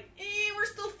time. She's like, we're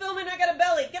still filming. I got a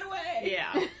belly. Get away.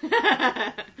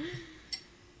 Yeah.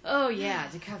 Oh, yeah,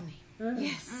 Duchovny.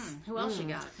 Yes. Who else you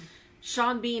got?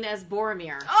 Sean Bean as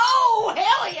Boromir. Oh,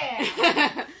 hell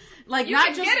yeah! Like, You not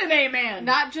can just get an amen.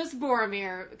 not just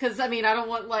Boromir, because I mean, I don't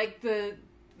want like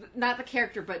not the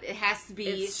character, but it has to be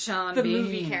It's Sean the Bean.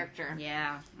 movie character.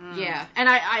 Yeah. Yeah, and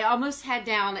I almost had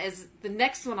down as the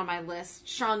next one on my list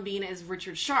Sean Bean as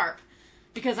Richard Sharp,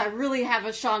 because I really have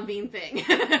a Sean Bean thing,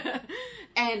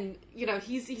 and you know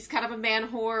he's kind of a man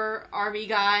whore army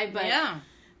guy, but Yeah.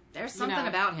 There's something know.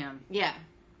 about him. yeah,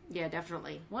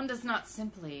 definitely, One does not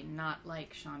simply not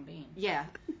like Sean Bean. yeah.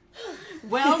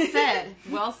 Well said,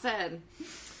 well said.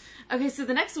 Okay, so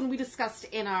the next one we discussed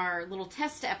in our little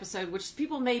test episode, which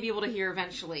people may be able to hear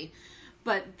eventually,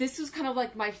 but this was kind of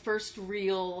like my first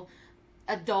real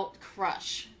adult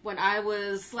crush. When I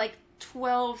was like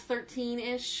 12,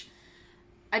 13-ish,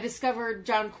 I discovered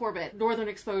John Corbett, Northern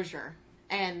Exposure,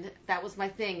 and that was my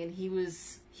thing, and he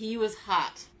was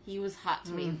hot. He was hot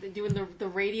to me. Doing the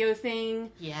radio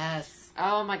thing. Yes.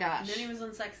 Oh my And gosh. then he was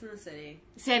on Sex and the City.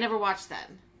 See, I never watched that.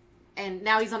 And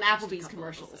now he's on Applebee's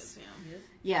commercials.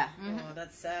 Yeah. Oh,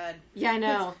 that's sad. Yeah, I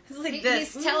know. It's like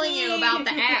He's telling you about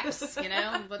the apps, you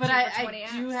know? But I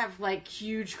do have like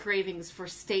huge cravings for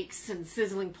steaks and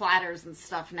sizzling platters and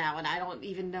stuff now, and I don't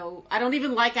even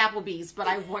like Applebee's, but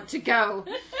I want to go.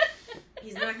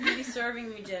 He's not going to be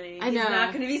serving you, Jenny. I know. He's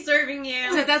not going to be serving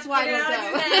you. So that's why Get it out of I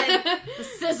your don't head. go. The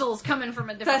sizzle's coming from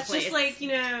a different That's place. just like, you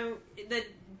know, the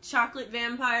chocolate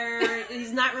vampire.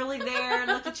 He's not really there.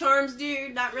 Lucky Charms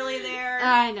dude, not really there.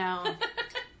 I know.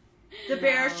 The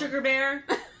bear, Sugar Bear.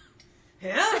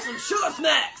 Yeah, some sugar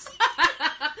smacks.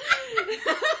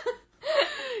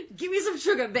 Give me some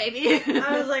sugar, baby.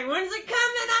 I was like, when's it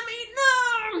coming?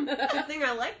 I'm eating them. Good thing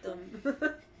I liked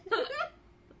them.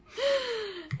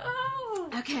 oh.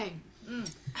 Okay.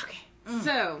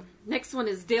 So, next one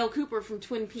is Dale Cooper from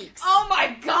Twin Peaks. Oh my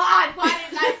god, why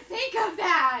didn't I think of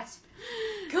that?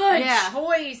 Good Yeah.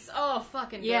 choice. Oh,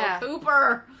 fucking Yeah. Dale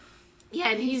Cooper. Yeah,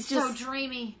 and he's so just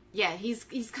dreamy. yeah, he's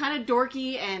kind of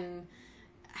dorky and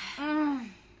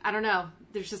I don't know.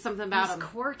 There's just something about He's him.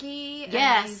 quirky. And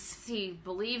Yes. he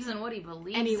believes in what he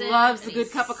believes And he in. loves a and good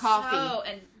he's cup of coffee.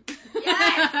 and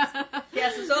yes!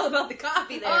 Yes, it's all about the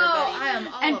coffee there, Oh, buddy. I am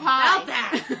all and about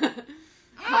pie. that.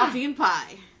 Coffee and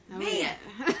pie. Oh, Man.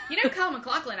 yeah. You know, Kyle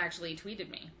MacLachlan actually tweeted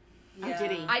me. Oh,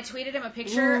 did he? I tweeted him a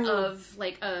picture Ooh. of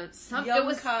like a some. Young It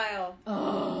was Kyle.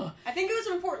 oh I think it was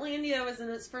from Portland, India. It was in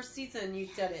its first season. You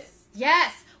said it.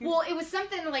 yes. Well, it was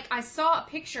something like I saw a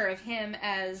picture of him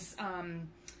as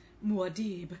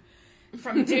Muad'Dib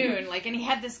from Dune, like, and he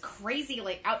had this crazy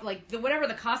whatever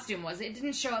the costume was. It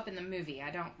didn't show up in the movie. I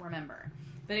don't remember,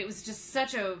 but it was just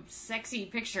such a sexy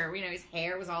picture. You know, his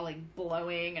hair was all like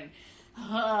blowing, and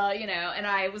you know, and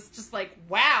I was just like,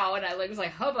 wow, and I was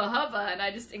like, hubba hubba, and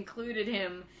I just included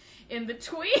him in the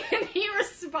tweet, and he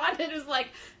responded, was like,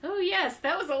 oh yes,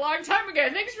 that was a long time ago,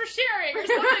 thanks for sharing, or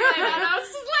something like that, and I was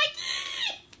just like,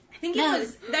 I think it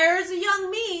was, there's a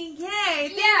young me, yay,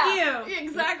 thank you.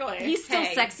 Exactly. He's still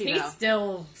sexy, though. He's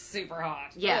still super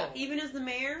hot. Yeah. Oh. Even as the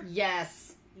mayor?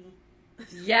 Yes.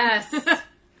 Yes.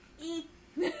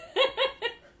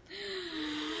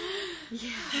 Yeah,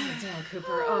 Dale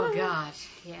Cooper. Oh God,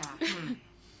 yeah.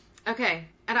 Okay,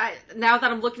 and now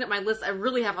that I'm looking at my list, I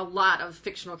really have a lot of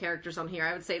fictional characters on here.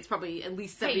 I would say it's probably at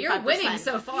least 75%. Hey, you're winning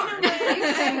so far. You know what? These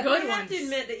are some good I have ones. to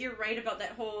admit that you're right about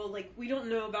that whole, like, we don't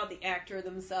know about the actor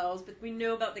themselves, but we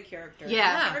know about the character.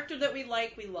 Yeah. The character that we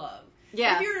like, we love.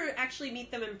 Yeah. If you were to actually meet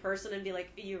them in person and be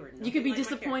like, you were nothing You could be like my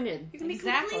disappointed. character. You can be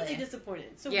Exactly. completely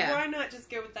disappointed. So Yeah. why not just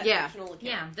go with that Yeah. fictional account?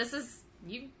 Yeah, this is,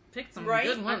 you picked some Right?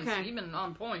 good ones. Okay. You've been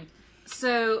on point.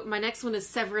 So my next one is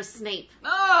Severus Snape.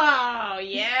 Oh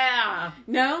yeah.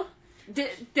 No?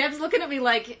 Deb's looking at me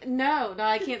like, no,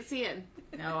 I can't see it.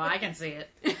 No, I can see it.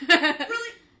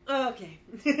 Really? Oh, okay.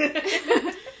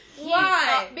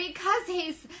 Why? Because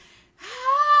he's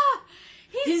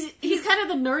He's kind of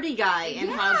the nerdy guy in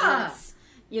Yeah. Hogwarts.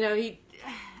 You know,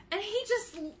 and he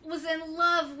just was in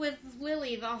love with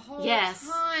Lily the whole Yes.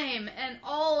 time, and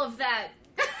all of that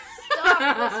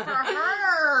stuff was for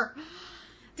her.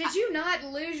 Did you not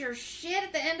lose your shit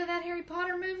at the end of that Harry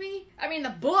Potter movie? I mean, the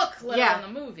book, let Yeah.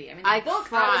 alone the movie. I mean, I the book, I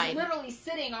cried. was literally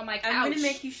sitting on my couch. I'm gonna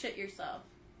make you shit yourself.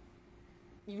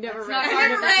 you've never That's read not it. hard. I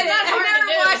never read it. That's not hard I to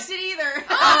never do. watched it either.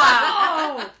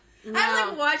 Oh! No. I'm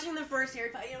like watching the first Harry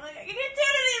Potter. I'm like, I can't do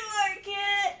it anymore,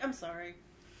 kid. I'm sorry.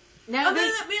 No, Other than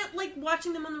that, like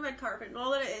watching them on the red carpet and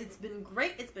all that, it's been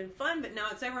great. It's been fun, but now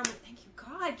it's over. I'm like, thank you,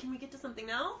 God. Can we get to something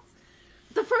else?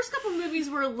 the first couple movies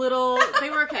were a little, they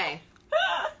were okay.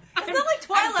 It's not like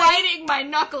Twilight. I'm biting my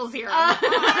knuckles here. Ever.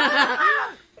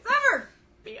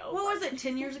 What was it?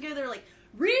 10 years ago, they were like,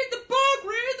 read the book.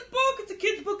 It's a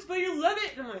kid's book, but you'll love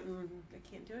it. And I'm like, I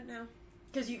can't do it now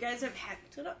because you guys have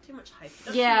hyped it up too much.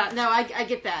 Yeah, no, I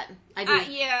get that. I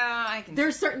do. Yeah, I can.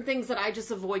 There's certain things that I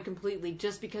just avoid completely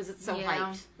just because it's so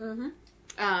Yeah. hyped.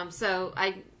 Mm-hmm. So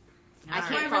I Alright.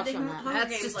 can't cross on that. Hunger That's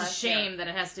Games just a last shame year. that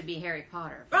it has to be Harry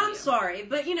Potter. For I'm you. sorry,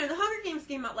 but you know, the Hunger Games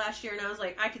came out last year, and I was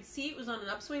like, I could see it was on an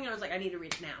upswing, and I was like, I need to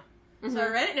read it now. So I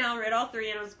read it now, read all three,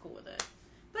 and I was cool with it.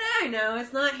 But I know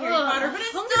it's not Harry Potter, but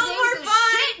it's Hunger still Games more is fun.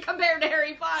 shit compared to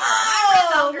Harry Potter.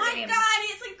 Oh my God,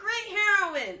 it's a great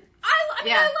heroine. I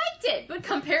mean, Yeah. I liked it, but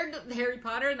compared to Harry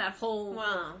Potter and that whole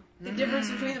Wow, the difference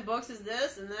between the books is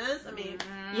this and this. I mean,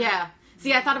 Yeah.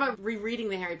 See, I thought about rereading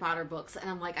the Harry Potter books, and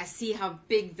I'm like, I see how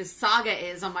big the saga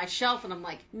is on my shelf, and I'm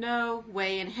like, no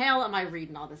way in hell am I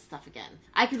reading all this stuff again.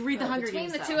 I could read the Hunger between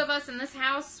Games, the though. two of us in this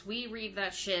house, we read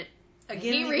that shit. again,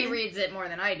 He and again. rereads it more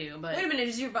than I do, but Wait a minute,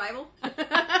 is your Bible? I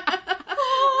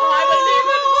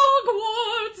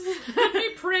believe in Hogwarts. Let me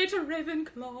pray to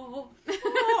Ravenclaw.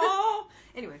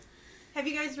 Anyway, have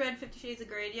you guys read 50 Shades of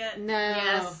Grey yet? No.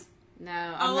 Yes. No,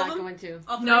 I'm All of not them? going to.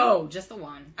 All three? No, just the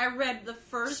one. I read the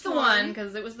first Just the one,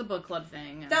 because it was the book club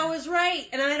thing. That was right,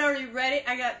 and I had already read it.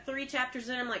 I got 3 chapters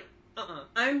in. I'm like,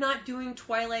 I'm not doing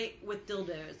Twilight with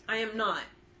dildos. I am not.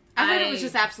 I thought it was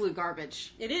just absolute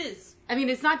garbage. It is. I mean,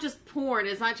 it's not just porn,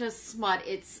 it's not just smut,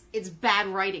 it's bad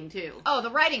writing, too. Oh, the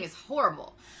writing is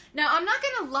horrible. Now, I'm not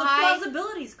gonna The lie.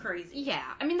 plausibility's crazy. Yeah,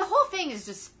 I mean, the whole thing is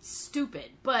just stupid,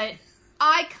 but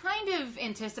I kind of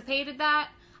anticipated that.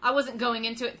 I wasn't going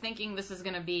into it thinking this is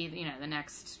going to be, you know, the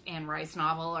next Anne Rice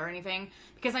novel or anything,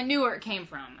 because I knew where it came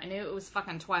from. I knew it was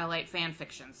fucking Twilight fan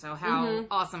fiction, so how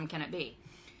awesome can it be?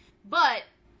 But,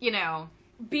 you know,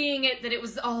 being it that it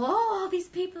was, all these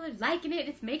people are liking it,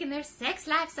 it's making their sex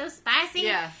life so spicy.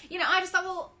 Yeah. You know, I just thought,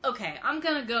 well, okay, I'm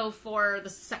going to go for the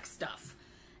sex stuff.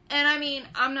 And I mean,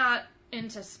 I'm not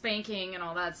into spanking and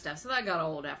all that stuff, so that got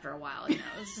old after a while, you know.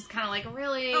 It was just kind of like,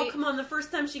 really? Oh, come on. The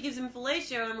first time she gives him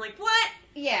fellatio, I'm like, what?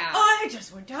 Yeah. Oh, I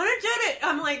just went down and did it.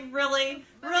 I'm like, really?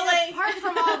 Really? Apart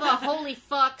from all the holy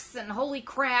fucks and holy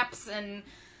craps and...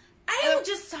 I will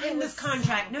just sign this was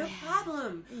contract, so no bad.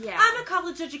 problem. Yeah. I'm a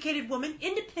college-educated woman,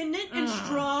 independent and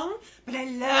strong, but I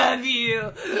love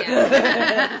you.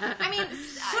 Yeah. I mean,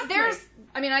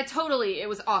 it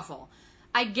was awful.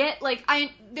 I get,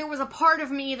 there was a part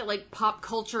of me that, pop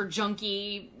culture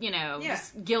junkie, you know, Yeah.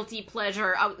 this guilty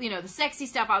pleasure, the sexy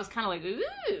stuff, I was kind of like,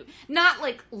 ooh. Not,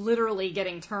 literally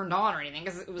getting turned on or anything,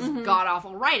 because it was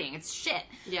god-awful writing. It's shit.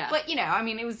 Yeah. But,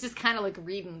 it was just kind of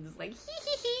reading, just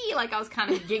hee, I was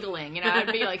kind of giggling,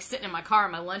 I'd be, sitting in my car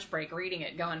on my lunch break reading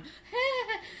it, going,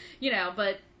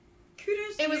 but...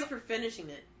 Kudos to It was- you for finishing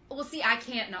it. Well, see, I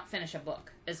can't not finish a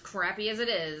book. As crappy as it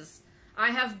is,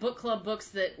 I have book club books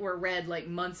that were read like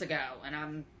months ago, and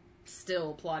I'm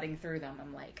still plodding through them.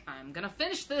 I'm like, I'm gonna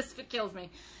finish this if it kills me.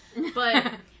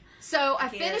 But so I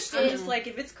finished it. I'm just like,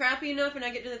 if it's crappy enough and I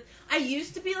get to the... I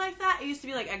used to be like that. I used to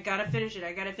be like, I gotta finish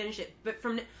it. But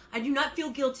I do not feel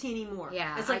guilty anymore.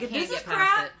 Yeah, it's like, I if can't this is get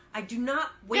past crap, it. I do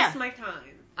not waste my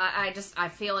time. I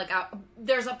feel like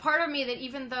there's a part of me that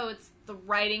even though the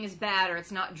writing is bad or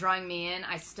it's not drawing me in,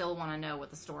 I still want to know what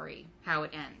the story, how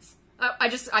it ends. I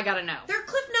gotta know. There are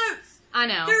cliff notes. I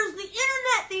know. There's the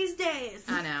internet these days.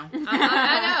 I know.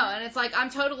 I know, and it's like I'm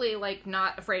totally like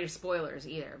not afraid of spoilers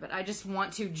either, but I just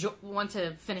want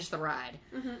to finish the ride.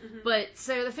 But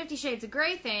so the 50 Shades of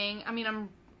Grey thing, I mean, I'm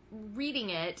reading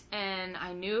it and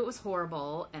I knew it was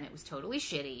horrible and it was totally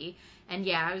shitty, and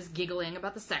yeah, I was giggling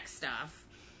about the sex stuff.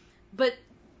 But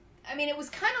I mean, it was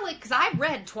kind of like, because I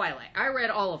read Twilight. I read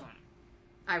all of them.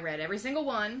 I read every single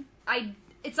one.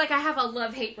 It's like I have a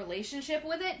love-hate relationship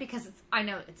with it because I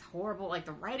know it's horrible, like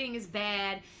the writing is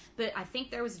bad, but I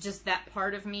think there was just that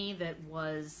part of me that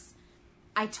was,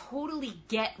 I totally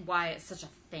get why it's such a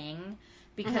thing,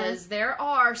 because there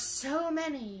are so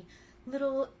many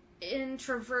little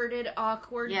introverted,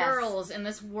 awkward girls in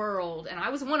this world, and I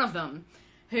was one of them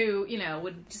who, you know,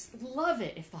 would just love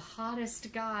it if the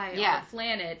hottest guy on the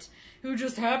planet, who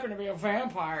just happened to be a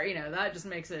vampire, you know, that just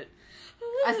makes it...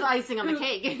 That's icing on the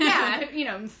cake. Yeah, you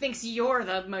know, thinks you're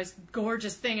the most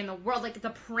gorgeous thing in the world. Like,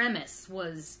 the premise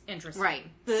was interesting. Right.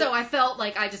 So I felt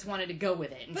like I just wanted to go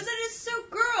with it. But that is so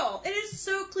girl. It is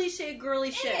so cliche girly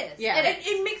shit. It is. Yeah.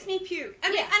 It makes me puke. I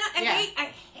mean,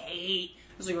 I hate...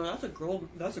 I was like, oh,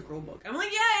 that's a girl book. I'm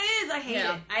like, yeah, it is. I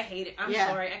hate it. I'm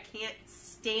sorry. I can't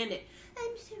stand it.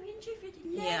 I'm so introverted.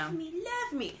 Love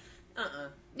me.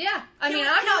 Yeah, I mean,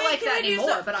 I'm not like that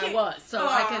anymore, but I was. So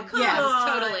I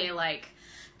was totally like,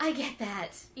 I get that,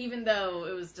 even though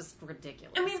it was just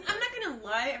ridiculous. I mean, I'm not gonna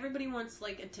lie. Everybody wants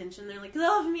like attention. They're like,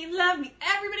 love me.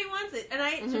 Everybody wants it,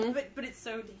 and but it's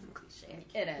so damn cliche.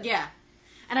 It is. Yeah,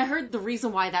 and I heard the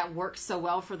reason why that worked so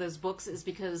well for those books is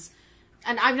because,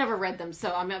 and I've never read them,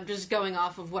 so I'm just going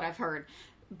off of what I've heard.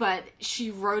 But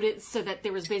she wrote it so that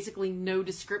there was basically no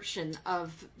description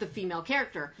of the female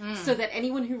character. So that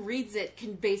anyone who reads it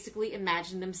can basically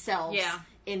imagine themselves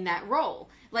in that role.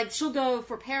 Like, she'll go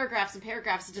for paragraphs and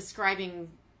paragraphs describing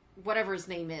whatever his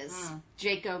name is.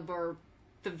 Jacob or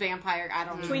the vampire, I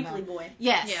don't know. Twinkly boy.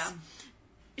 Yes. Yeah.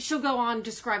 She'll go on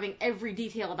describing every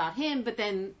detail about him, but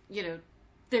then, you know,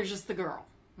 there's just the girl.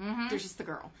 There's just the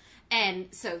girl. And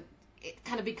so... it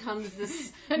kind of becomes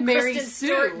this Mary Kristen Sue.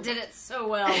 Stewart did it so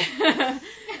well.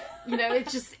 You know,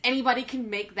 it's just anybody can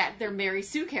make that their Mary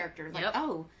Sue character. Like,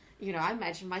 oh, you know, I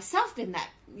imagine myself in that,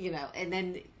 you know, and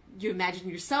then you imagine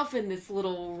yourself in this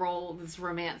little role, this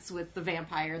romance with the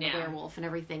vampire and the werewolf and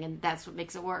everything, and that's what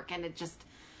makes it work. And it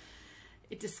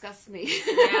disgusts me.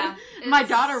 Yeah, my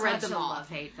daughter read them such a all.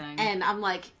 love-hate thing. And I'm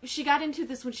like, she got into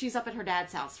this when she's up at her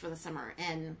dad's house for the summer,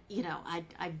 and you know,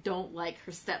 I don't like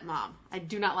her stepmom. I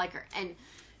do not like her, and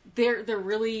they're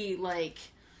really like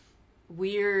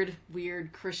weird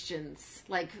Christians.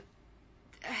 Like,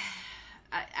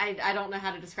 I don't know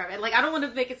how to describe it. Like, I don't want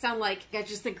to make it sound like I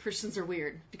just think Christians are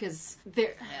weird, because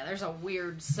there's a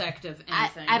weird sect of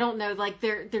anything. I don't know. Like,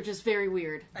 they're just very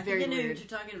weird. I very think I know weird.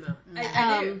 what you're talking about.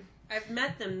 I do. I've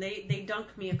met them. They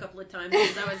dunked me a couple of times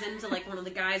because I was into like one of the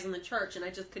guys in the church, and I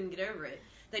just couldn't get over it.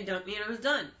 They dunked me, and I was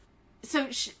done. So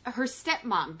her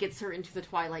stepmom gets her into the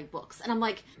Twilight books, and I'm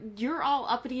like, you're all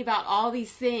uppity about all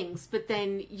these things, but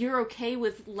then you're okay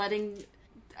with letting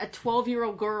a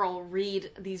 12-year-old girl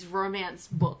read these romance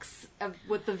books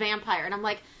with the vampire, and I'm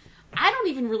like, I don't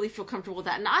even really feel comfortable with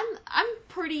that, and I'm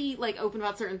pretty like open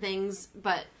about certain things,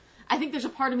 but I think there's a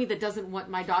part of me that doesn't want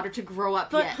my daughter to grow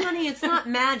up But yet. honey, it's not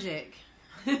magic.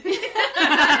 Right.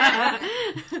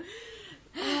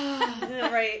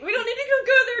 We don't need to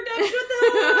go there, Dad. Shut the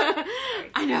hell up.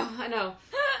 I know.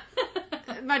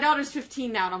 My daughter's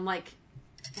 15 now, and I'm like,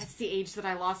 that's the age that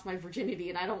I lost my virginity,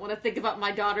 and I don't want to think about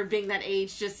my daughter being that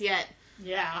age just yet.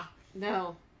 Yeah.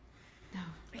 No.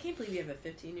 I can't believe you have a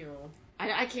 15-year-old.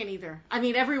 I can't either. I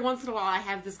mean, every once in a while I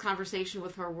have this conversation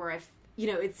with her where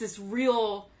it's this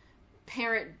real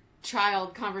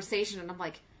parent-child conversation, and I'm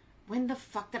like, when the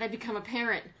fuck did I become a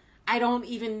parent? I don't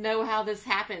even know how this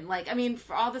happened. Like, I mean,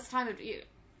 for all this time,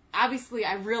 obviously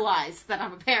I realized that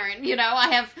I'm a parent, you know, I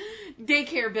have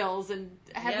daycare bills, and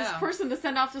I have this person to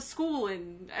send off to school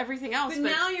and everything else. But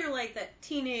now you're like that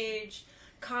teenage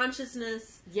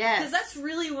consciousness. Yes. Because that's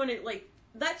really when it, like,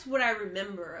 that's what I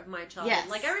remember of my childhood. Yes.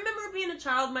 Like, I remember being a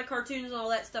child, my cartoons and all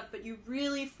that stuff, but you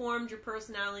really formed your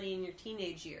personality in your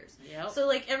teenage years. Yep. So,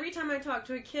 like, every time I talk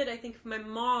to a kid, I think of my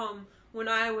mom when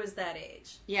I was that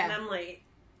age. Yeah. And I'm like,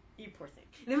 You poor thing.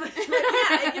 Yeah,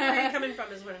 I get where you're coming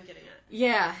from is what I'm getting at.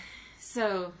 Yeah.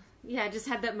 So, yeah, I just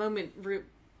had that moment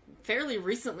fairly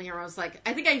recently where I was like,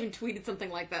 I think I even tweeted something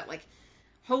like that, like,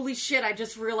 holy shit, I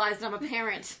just realized I'm a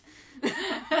parent.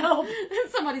 Help. And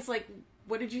somebody's like,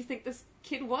 what did you think this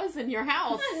kid was in your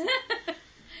house?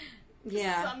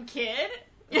 Yeah. Some kid?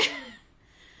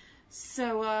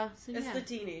 So yeah. It's the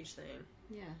teenage thing.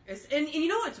 Yeah. And you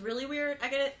know what's really weird?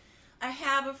 I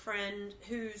have a friend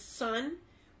whose son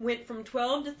went from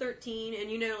 12 to 13, and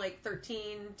you know, like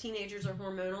 13 teenagers are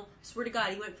hormonal. I swear to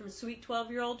God, he went from sweet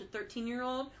 12-year-old to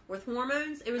 13-year-old with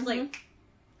hormones. It was like,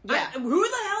 yeah. Who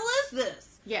the hell is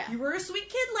this? Yeah. You were a sweet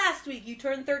kid last week. You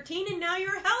turned 13, and now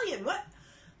you're a hellion. What?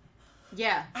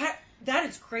 Yeah. That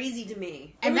is crazy to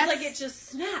me. And it was like it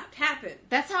just happened.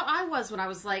 That's how I was when I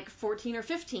was like 14 or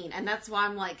 15, and that's why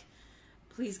I'm like,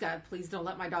 please, God, please don't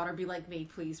let my daughter be like me.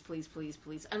 Please, please, please,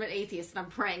 please. I'm an atheist, and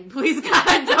I'm praying. Please,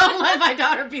 God, don't let my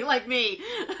daughter be like me.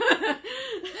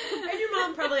 And your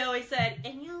mom probably always said,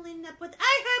 and you'll end up with,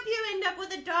 I hope you end up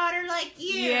with a daughter like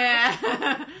you. Yeah.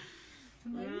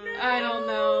 Like, no. I don't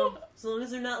know. As long as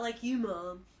they're not like you,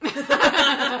 Mom.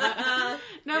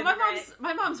 No,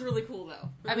 my mom's really cool though.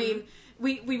 Mm-hmm. I mean,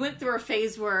 we went through a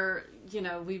phase where, you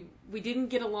know, we didn't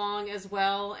get along as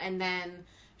well, and then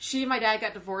she and my dad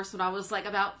got divorced when I was like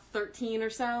about 13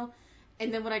 or so.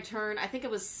 And then when I turned, I think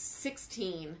it was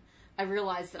 16, I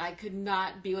realized that I could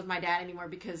not be with my dad anymore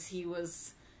because he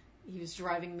was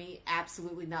driving me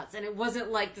absolutely nuts. And it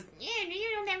wasn't like, this, yeah, you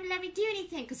don't ever let me do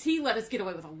anything, because he let us get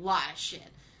away with a lot of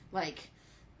shit. Like,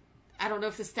 I don't know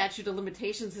if the statute of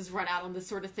limitations has run out on this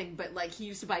sort of thing, but like he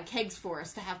used to buy kegs for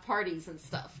us to have parties and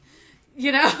stuff.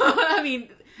 You know, I mean,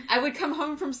 I would come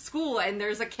home from school and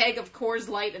there's a keg of Coors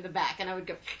Light in the back, and I would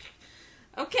go,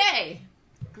 okay,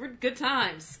 good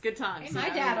times, good times. Hey, my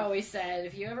dad always said,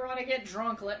 if you ever want to get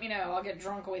drunk, let me know. I'll get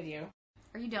drunk with you.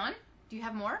 Are you done? Do you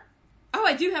have more? Oh,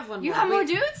 I do have one more. You have more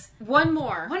dudes? One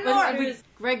more. One more.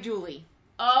 Greg Julie.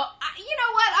 Oh, you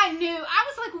know what? I knew. I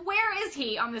was like, where is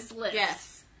he on this list?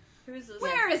 Yes. Who is this?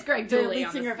 Where is Greg The Dooley lead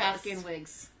on singer of this African list?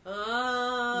 Wigs.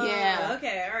 Oh. Yeah.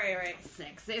 Okay, alright.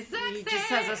 Sexy. He just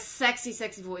has a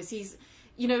sexy voice. He's,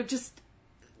 you know, just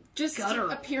guttural.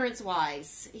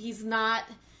 Appearance-wise, he's not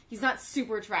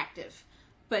super attractive,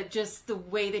 but just the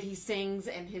way that he sings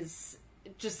and his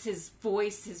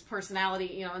voice, his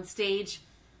personality, you know, on stage,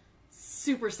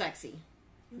 super sexy.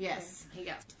 Yes. He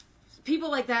goes. People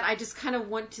like that, I just kind of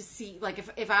want to see, like,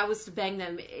 if I was to bang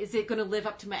them, is it going to live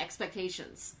up to my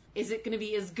expectations? Is it going to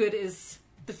be as good as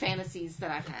the fantasies that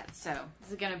I've had? So,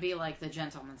 Is it going to be like the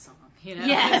gentleman song? You know?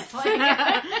 yes. Like,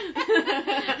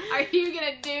 are you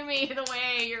going to do me the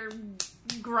way you're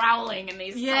growling in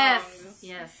these songs?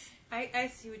 Yes.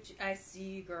 I see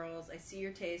you girls. I see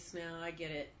your taste now. I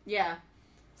get it. Yeah.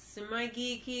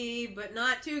 Semi-geeky, but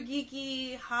not too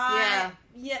geeky. Hot, Yeah.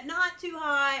 yet not too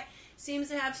hot. Seems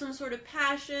to have some sort of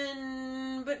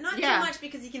passion, but not too much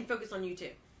because he can focus on you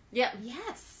too. Yep.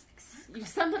 Yes. Exactly. You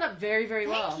summed it up very, very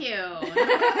well. Thank you.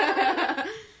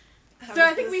 So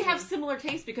I think we have similar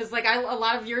tastes because, like, a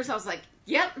lot of years I was like,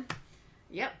 yep.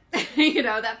 You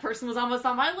know, that person was almost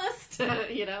on my list.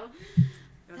 You know,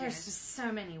 There's just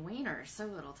so many wieners, so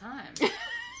little time.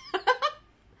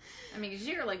 I mean, because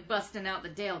you're like busting out the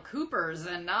Dale Coopers,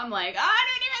 and I'm like, oh, I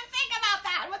didn't even think about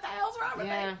that. What the hell's wrong with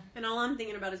me? And all I'm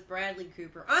thinking about is Bradley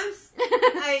Cooper.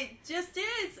 I just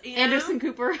is. You know? Anderson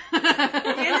Cooper.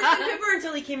 Anderson Cooper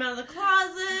until he came out of the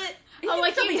closet. Oh,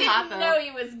 like you didn't hot, though. know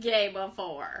he was gay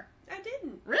before. I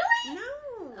didn't. Really? No.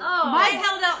 Oh. I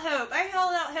held out hope. I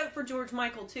held out hope for George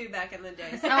Michael too back in the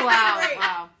day. So Oh wow, great.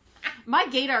 wow. My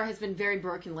gaydar has been very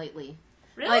broken lately.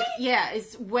 Really? Like, yeah,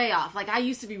 it's way off. Like, I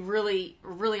used to be really,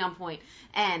 really on point,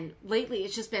 and lately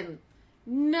it's just been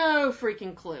no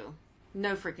freaking clue.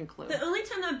 No freaking clue. The only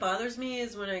time that bothers me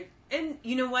is when and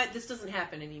you know what? This doesn't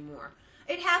happen anymore.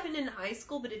 It happened in high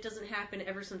school, but it doesn't happen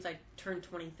ever since I turned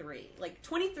 23. Like,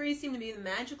 23 seemed to be the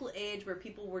magical age where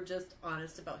people were just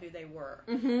honest about who they were.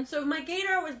 Mm-hmm. So if my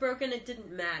gaydar was broken, it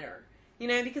didn't matter. You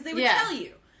know, because they would Yeah. tell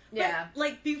you. But, Yeah.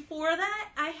 like, before that,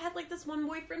 I had, like, this one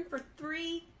boyfriend for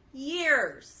 3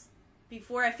 years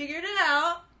before I figured it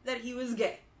out that he was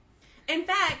gay. In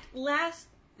fact,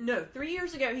 3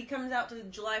 years ago, he comes out to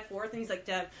July 4th, and he's like,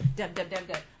 Deb,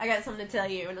 I got something to tell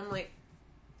you. And I'm like,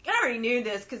 I already knew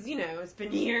this, because, you know, it's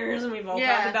been years, and we've all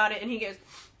talked about it. And he goes,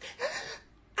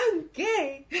 I'm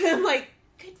gay. And I'm like,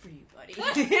 good for you, buddy.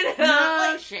 You know,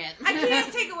 No like, shit. I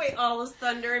can't take away all his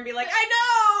thunder and be like, I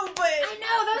know, but... I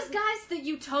know, those guys that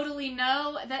you totally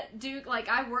know that do, like,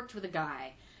 I worked with a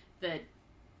guy that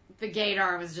the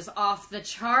gaydar was just off the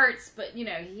charts, but, you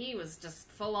know, he was just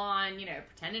full on, you know,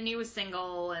 pretending he was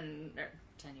single and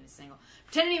pretend he was single.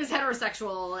 Pretending he was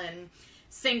heterosexual and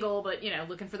single, but,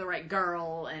 looking for the right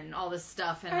girl and all this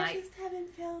stuff. And I just haven't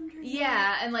found her yet.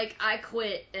 Yeah, and, I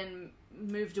quit and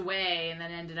moved away and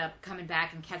then ended up coming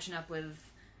back and catching up with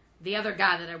the other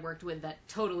guy that I worked with that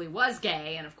totally was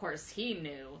gay, and, of course, he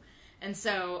knew. And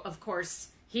so, of course,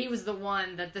 he was the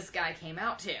one that this guy came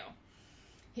out to.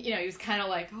 He was kind of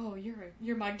like, oh,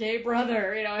 you're my gay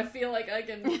brother. I feel like I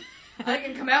can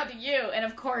come out to you. And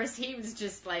of course, he was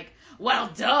just like, well,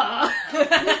 duh.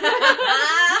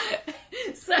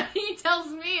 So he tells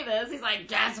me this. He's like,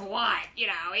 guess what? He's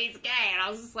gay. And I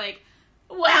was just like,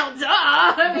 well, duh.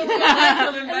 I mean,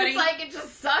 and it's like, it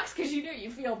just sucks because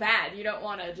you feel bad. You don't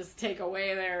want to just take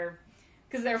away their.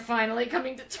 Because they're finally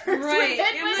coming to terms with it.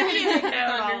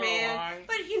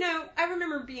 But, I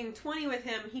remember being 20 with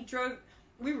him.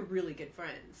 We were really good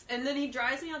friends. And then he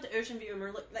drives me out to Ocean View, and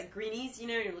we're like greenies,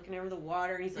 you're looking over the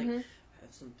water, and he's like, I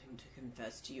have something to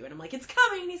confess to you. And I'm like, it's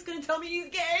coming. He's going to tell me he's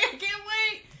gay. I can't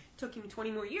wait. Took him 20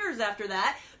 more years after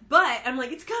that. But I'm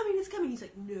like, it's coming. He's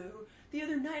like, no. The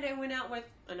other night I went out with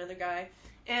another guy.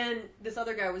 And this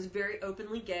other guy was very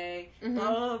openly gay, blah,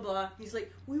 blah, blah. He's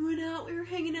like, we went out, we were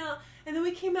hanging out, and then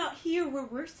we came out here where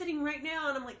we're sitting right now,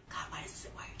 and I'm like, God, why are you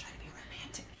trying to be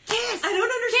romantic? Kiss! I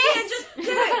don't understand, just do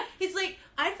it. He's like,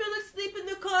 I fell asleep in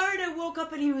the car, and I woke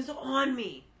up, and he was on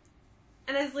me.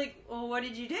 And I was like, well, what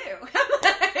did you do?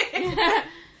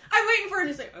 I'm waiting for him.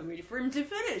 He's like, I'm waiting for him to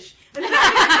finish. And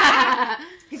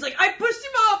he's like, I pushed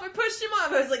him off.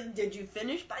 I was like, did you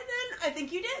finish by then? I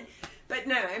think you did. But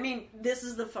no, I mean, this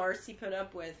is the farce he put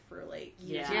up with for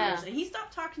years and years. And he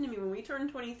stopped talking to me when we turned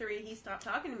 23. He stopped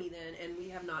talking to me then, and we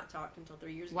have not talked until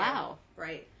 3 years ago. Wow.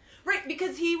 Right,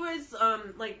 because he was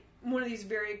one of these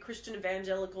very Christian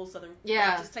evangelical Southern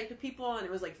Baptist type of people, and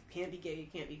it was like, you can't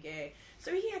be gay.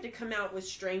 So he had to come out with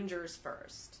strangers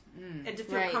first and to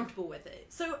feel comfortable with it.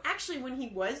 So actually, when he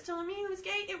was telling me he was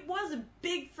gay, it was a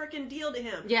big freaking deal to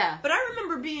him. Yeah. But I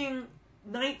remember being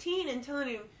 19 and telling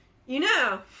him,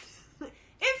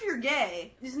 if you're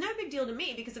gay, it's no big deal to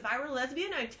me, because if I were a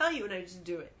lesbian, I'd tell you and I'd just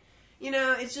do it.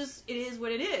 It's just, it is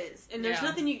what it is. And there's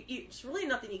nothing it's really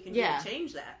nothing you can do to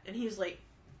change that. And he was like,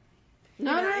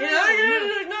 no,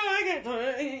 I get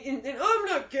that. And I'm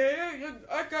not gay.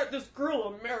 I got this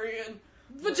girl I'm marrying.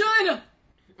 Vagina!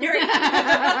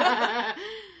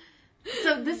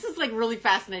 So this is really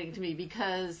fascinating to me,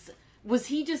 because was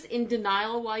he just in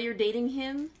denial while you're dating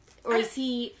him? Or was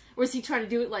he trying to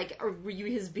do it or were you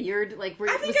his beard? I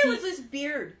think it was his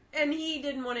beard, and he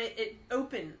didn't want it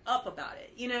open up about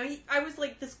it. I was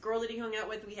like this girl that he hung out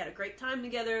with. We had a great time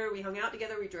together. We hung out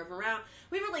together. We drove around.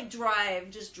 We would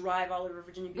drive all over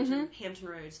Virginia Beach and Hampton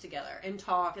Roads together and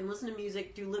talk and listen to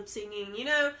music, do lip singing,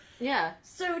 Yeah.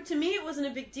 So to me, it wasn't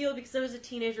a big deal because I was a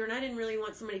teenager and I didn't really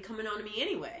want somebody coming on to me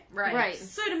anyway. Right.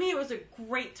 So to me, it was a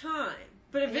great time.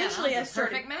 But eventually, I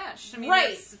started perfect match. I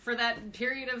mean, for that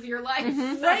period of your life.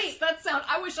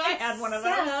 I wish I had one of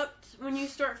those. Except when you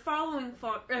start falling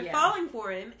for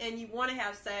him, and you want to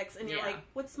have sex, and you're like,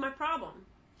 "What's my problem?"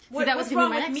 That was going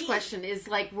to be my next question. Is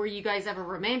were you guys ever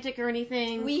romantic or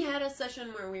anything? We had a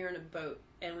session where we were in a boat,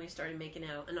 and we started making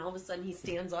out, and all of a sudden he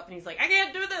stands up and he's like, "I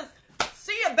can't do this.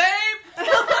 See ya, babe." And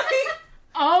I'm like,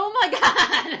 "Oh my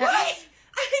god!" What?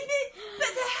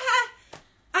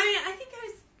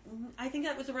 I think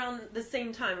that was around the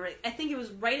same time, right? I think it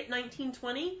was right at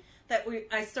 1920 that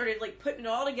I started putting it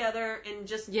all together and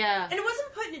just And it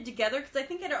wasn't putting it together because I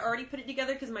think I'd already put it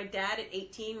together because my dad at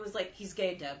 18 was like, "He's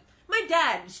gay, Deb." My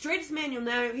dad, straightest man you'll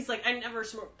know. He's like, "I never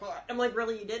smoked pot." I'm like,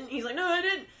 "Really, you didn't?" He's like, "No, I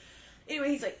didn't." Anyway,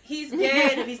 he's like, "He's gay,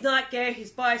 and if he's not gay,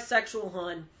 he's bisexual,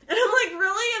 hun." And I'm like,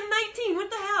 "Really? I'm 19. What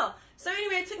the hell?" So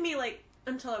anyway, it took me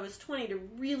until I was 20 to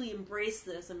really embrace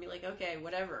this and be like, okay,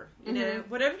 whatever.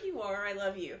 Whatever you are, I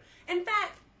love you. In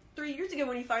fact, 3 years ago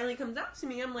when he finally comes out to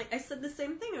me, I said the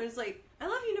same thing. I was like, I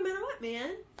love you no matter what,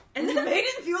 man. And then it made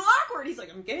it feel awkward. He's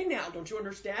like, I'm gay now. Don't you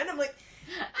understand? I'm like,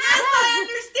 yes, I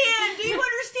understand. Do you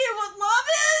understand what love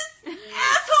is?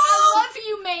 Asshole! I love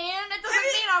you, man. That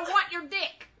doesn't mean I want your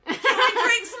dick. Can I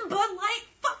drink some Bud Light?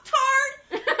 Fucktard!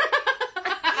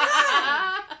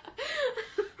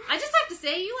 I just have to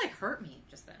say, you hurt me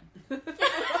just then.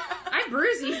 I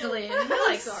bruise easily, and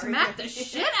you smacked the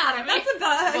shit out of me. That's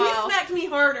about You smacked me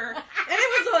harder, and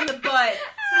it was on the butt.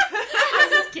 I was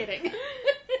just kidding.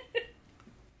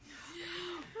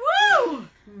 Woo!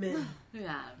 Men.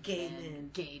 Yeah, gay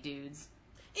men. Gay dudes.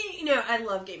 I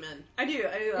love gay men. I do.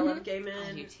 I love gay men.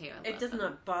 I do too. It does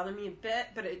not bother me a bit,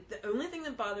 but the only thing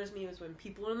that bothers me is when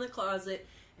people are in the closet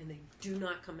and they do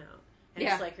not come out. And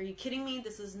it's like, are you kidding me?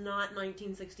 This is not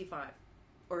 1965.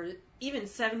 Or even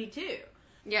 72.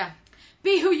 Yeah.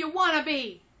 Be who you want to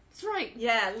be. That's right.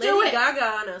 Yeah, Do Lady it. Gaga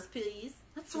on us, please.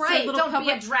 That's Just right. a little Don't be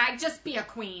public- a drag. Just be a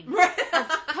queen.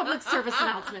 Public service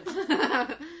announcement.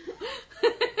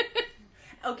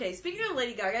 Okay, speaking of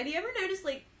Lady Gaga, do you ever notice,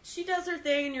 like, she does her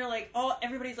thing and you're like, oh,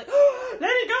 everybody's like, oh,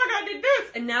 Lady Gaga did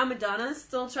this! And now Madonna's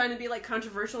still trying to be, like,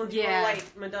 controversial and people Yeah. are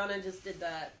like, Madonna just did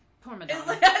that. Poor It's Madonna.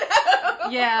 like, I know.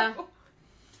 Yeah.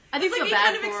 I do It's feel like you bad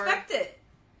kind of for her. expect it.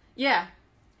 Yeah.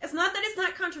 It's not that it's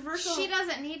not controversial. She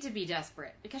doesn't need to be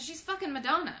desperate because she's fucking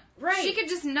Madonna. Right. She could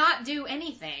just not do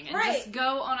anything and Right. just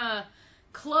go on a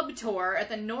club tour at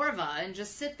the Norva and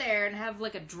just sit there and have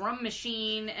like a drum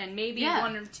machine and maybe Yeah.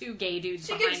 one or two gay dudes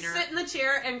She could behind her. sit in the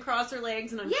chair and cross her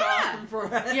legs and uncross Yeah. them for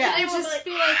her. Yeah. And And just just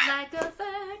be like a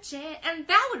virgin. And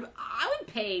I would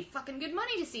pay fucking good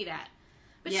money to see that.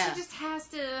 But Yeah. she just has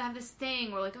to have this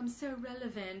thing where, like, I'm so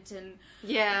relevant and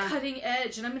Yeah. cutting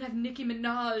edge, and I'm gonna have Nicki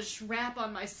Minaj rap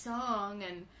on my song,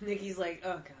 and Nikki's like,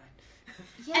 oh, God.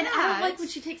 yeah, And I don't like when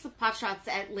she takes the pot shots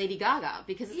at Lady Gaga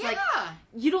because it's like,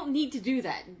 you don't need to do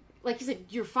that. Like you said,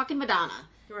 you're fucking Madonna.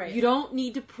 Right. You don't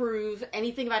need to prove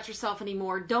anything about yourself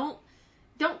anymore. Don't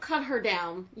cut her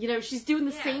down. You know, she's doing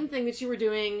the Yeah. same thing that you were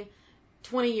doing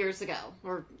 20 years ago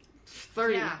or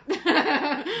 30. Yeah.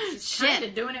 She's kind Shit.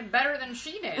 of doing it better than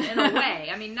she did, in a way.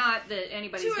 I mean, not that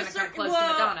anybody's going to come close to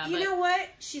Madonna, you but know what?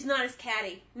 She's not as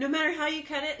catty. No matter how you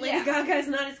cut it, Lady Yeah. Gaga is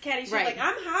not as catty. She's Right. like,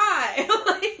 I'm high.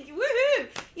 Like, woohoo.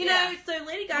 You know, so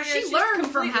Lady Gaga, she she's learned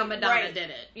from completely- how Madonna right. did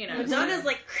it. You know, Madonna's so-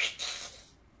 like,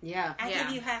 Yeah. I Yeah.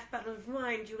 give you half bottle of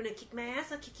wine. Do you want to kick my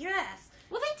ass? I'll kick your ass.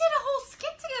 Well, they did a whole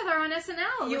skit together on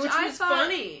SNL, Yeah, which, which I was thought,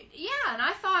 funny. Yeah, and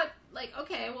I thought, like,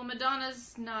 okay, well,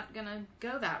 Madonna's not gonna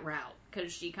go that route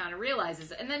because she kind of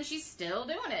realizes it, and then she's still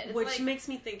doing it. It's Which like, makes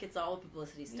me think it's all a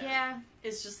publicity stunt. yeah,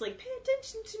 It's just like, pay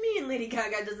attention to me. And Lady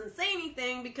Gaga doesn't say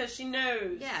anything because she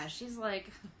knows. yeah, she's like,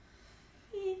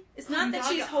 It's not that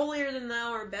she's Gaga. holier than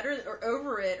thou or better or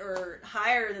over it or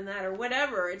higher than that or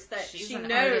whatever. It's that she's she an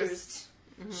knows. artist.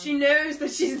 She knows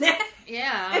that she's next.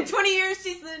 Yeah. In 20 years,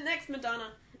 she's the next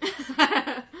Madonna.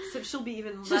 So she'll be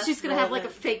even So less she's going to have like a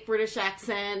relevant. fake British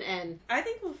accent and... I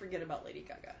think we'll forget about Lady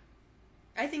Gaga.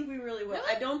 I think we really will.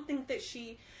 Really? I don't think that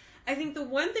she... I think the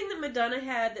one thing that Madonna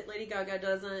had that Lady Gaga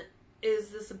doesn't is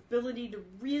this ability to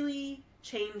really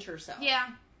change herself. Yeah.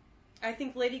 I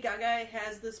think Lady Gaga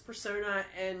has this persona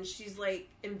and she's like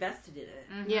invested in it.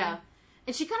 Mm-hmm. Yeah.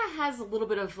 And she kind of has a little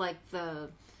bit of like the...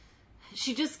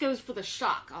 She just goes for the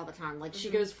shock all the time. Like she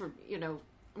goes for, you know,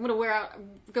 I'm going to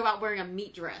go out wearing a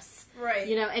meat dress. Right.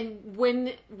 You know, and when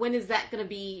is that going to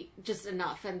be just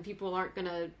enough and people aren't going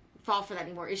to fall for that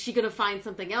anymore? Is she going to find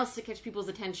something else to catch people's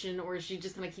attention or is she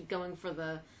just going to keep going for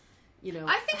the, you know,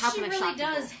 I think how she can I really shock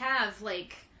people? does have,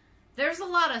 like, there's a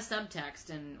lot of subtext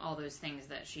in all those things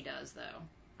that she does, though.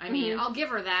 I mean, I'll give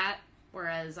her that,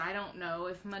 whereas I don't know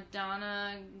if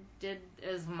Madonna did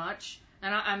as much.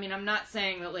 And I mean, I'm not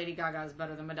saying that Lady Gaga is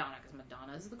better than Madonna, because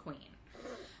Madonna is the queen.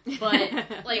 But,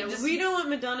 like, Yeah, just, we don't want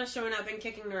Madonna showing up and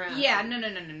kicking her ass. yeah, no.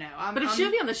 But if she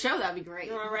would be on the show, that'd be great.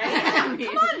 All right. I mean-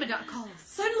 Come on, Madonna, call us.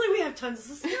 Suddenly we have tons of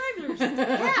subscribers.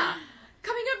 Yeah.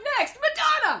 Coming up next,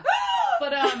 Madonna!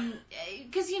 But,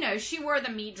 because, you know, she wore the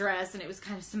meat dress and it was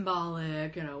kind of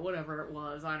symbolic, you know, whatever it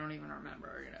was. I don't even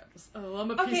remember, you know. Just, oh, I'm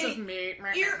a piece of meat.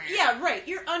 Yeah, right.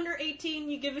 You're under 18,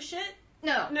 you give a shit?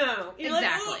 No. No. You're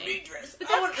Exactly. like, oh, meat dress. But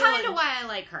I that's want kind of one. why I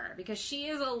like her, because she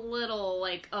is a little,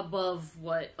 like, above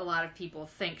what a lot of people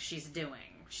think she's doing.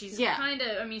 She's Yeah. kind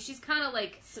of, I mean, she's kind of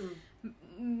like Some...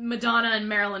 Madonna and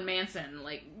Marilyn Manson,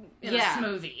 like, in Yeah. a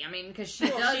smoothie. I mean, because she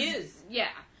Well, does. she is. Yeah.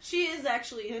 She is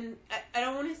actually, and I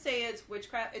don't want to say it's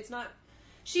witchcraft. It's not.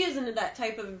 She is into that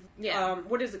type of, Yeah.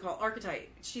 what is it called? Archetype.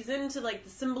 She's into, like, the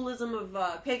symbolism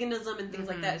of paganism and things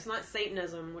like that. It's not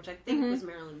Satanism, which I think was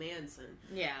Marilyn Manson.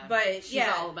 Yeah. But, she's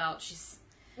yeah. all about, she's.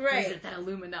 Right. Is it that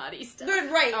Illuminati stuff?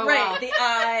 Good, right, Oh, right. wow. The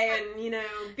eye and, you know,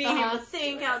 being Uh-huh. able to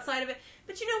think outside of it.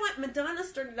 But you know what? Madonna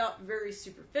started out very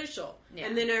superficial. Yeah.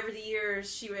 And then over the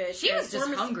years, she was... She was just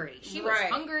transform- hungry. She was Right.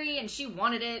 hungry, and she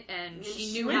wanted it, and she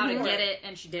she knew went how to for get it. it,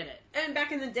 and she did it. And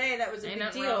back in the day, that was a Ain't big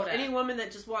nothing deal. wrong with that. Any woman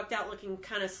that just walked out looking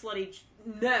kind of slutty...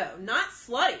 No, not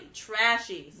slutty.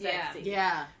 Trashy, Yeah. sexy.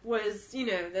 Yeah. Was, you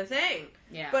know, the thing.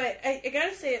 Yeah. But I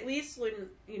gotta say, at least when,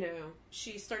 you know,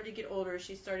 she started to get older,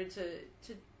 she started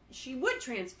to she would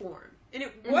transform. And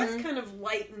it was kind of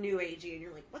light new agey, and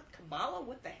you're like, what, Kabbalah?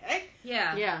 What the heck?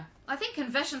 yeah. Yeah. I think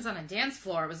Confessions on a Dance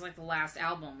Floor was like the last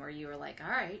album where you were like, all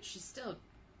right, she's still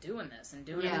doing this and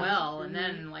doing Yeah. it well. And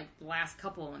then, like, the last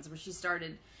couple of ones where she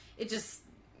started, it just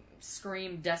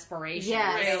screamed desperation.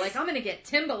 Yes. You know, like, I'm going to get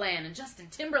Timbaland and Justin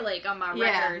Timberlake on my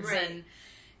Yeah, records. right. And,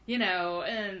 you know,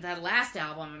 and that last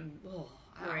album,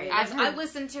 Right. I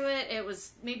listened to it. It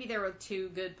was, maybe there were 2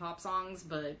 good pop songs,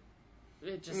 but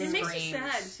it just It makes you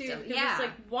sad too. Because it's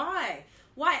like, why?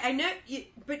 I know,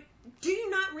 but do you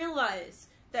not realize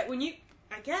that when you?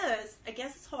 I guess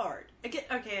it's hard. Okay,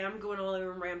 I'm going all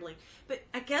over and rambling, but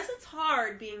I guess it's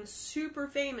hard being super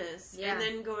famous and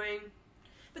then going.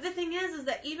 But the thing is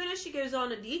that even as she goes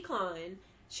on a decline,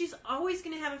 she's always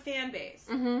going to have a fan base,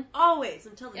 always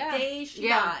until the day she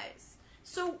dies.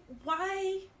 So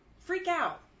why freak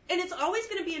out? And it's always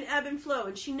going to be an ebb and flow,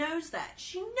 and she knows that.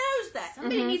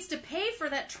 Somebody needs to pay for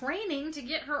that training to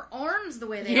get her arms the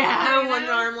way they are. Yeah, one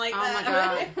arm like that.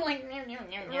 Oh my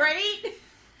god. Right?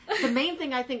 The main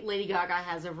thing I think Lady Gaga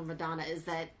has over Madonna is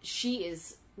that she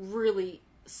is really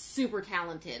super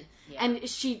talented. Yeah. And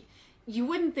you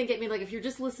wouldn't think it, like, if you're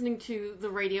just listening to the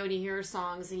radio and you hear her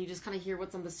songs and you just kind of hear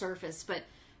what's on the surface, but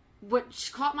what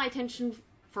caught my attention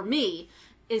for me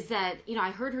is that,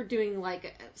 I heard her doing,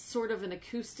 like, sort of an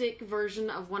acoustic version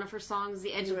of one of her songs,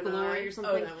 The Edge of Glory or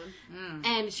something. Oh, that one.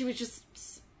 And she was just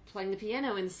playing the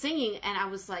piano and singing, and I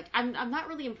was like, I'm not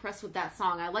really impressed with that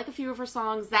song. I like a few of her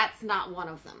songs. That's not one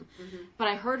of them. But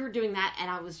I heard her doing that, and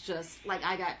I was just, like,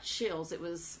 I got chills. It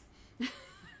was...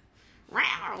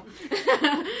 Wow.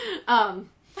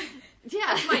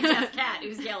 That's my deaf cat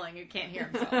who's yelling who can't hear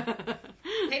himself.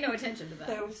 Pay no attention to that.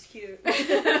 That was cute.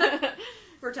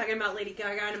 We're talking about Lady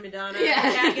Gaga and Madonna. Yeah.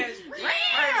 The cat goes,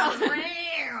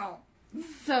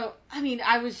 So,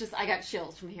 I got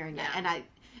chills from hearing that.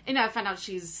 And I found out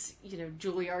she's,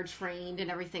 Juilliard trained and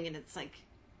everything, and it's like,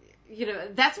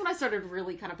 that's when I started to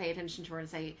really kind of pay attention to her and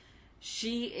say,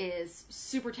 she is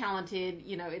super talented.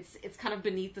 It's kind of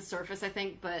beneath the surface, I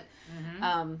think, but,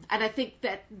 and I think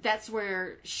that's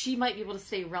where she might be able to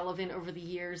stay relevant over the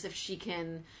years if she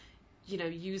can,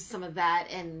 use some of that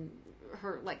and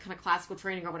her, like, kind of classical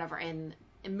training or whatever and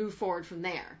move forward from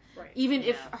there. Right. Even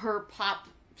if her pop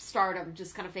stardom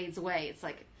just kind of fades away, it's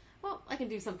like, well, I can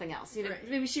do something else. Right.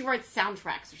 Maybe she writes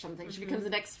soundtracks or something. She becomes the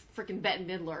next freaking Bette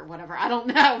Midler or whatever. I don't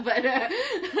know, but...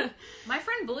 My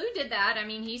friend Blue did that.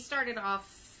 He started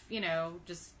off, he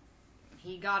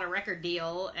got a record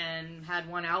deal and had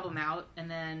one album out, and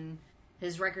then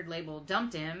his record label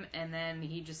dumped him, and then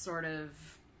he just sort of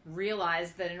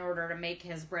realized that in order to make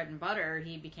his bread and butter,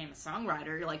 he became a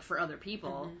songwriter, like, for other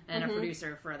people, and a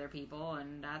producer for other people,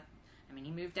 and that... he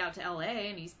moved out to L.A.,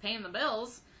 and he's paying the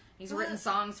bills. He's written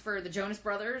songs for the Jonas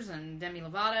Brothers and Demi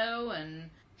Lovato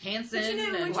and Hanson.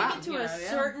 But when you get to a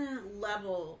certain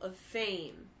level of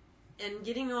fame and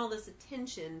getting all this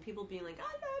attention, people being like,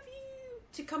 I love you,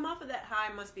 to come off of that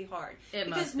high must be hard.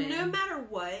 Because no matter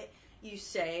what you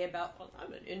say about, well,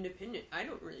 I'm an independent, I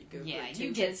don't really go for attention.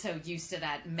 You get so used to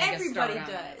that mega Everybody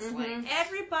stardom. does. Like,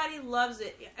 everybody loves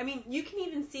it. You can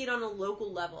even see it on a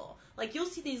local level. Like, you'll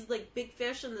see these, like, big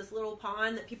fish in this little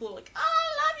pond that people are like, oh, I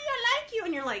love you, I like you.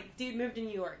 And you're like, dude, move to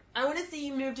New York. I want to see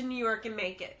you move to New York and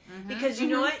make it. Because you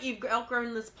know what? You've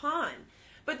outgrown this pond.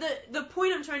 But the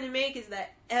point I'm trying to make is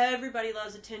that everybody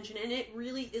loves attention, and it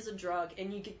really is a drug,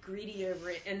 and you get greedy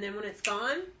over it. And then when it's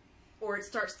gone, or it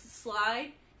starts to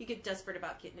slide, you get desperate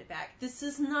about getting it back. This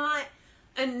is not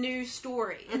a new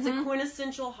story. It's a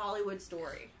quintessential Hollywood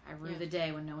story. I rue the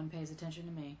day when no one pays attention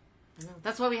to me. I know.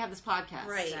 That's why we have this podcast.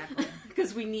 Right. Exactly.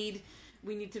 Because we need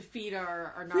to feed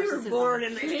our narcissism. We were born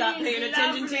and they stopped paying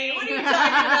attention to you. What are you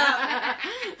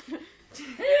talking about?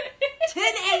 10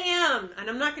 a.m. And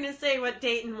I'm not going to say what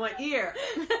date and what year.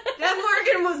 That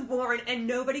Morgan was born and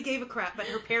nobody gave a crap but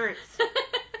her parents.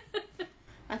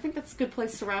 I think that's a good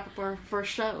place to wrap up our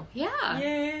first show. Yeah.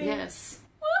 Yay. Yes.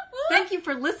 Thank you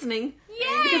for listening.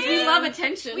 Yay. Because we love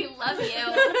attention. We love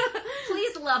you.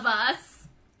 Please love us.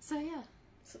 So yeah.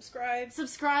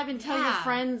 Subscribe and tell your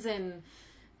friends and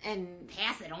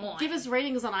pass it on. Give us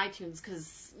ratings on iTunes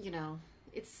because,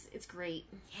 it's great.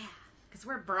 Yeah. Because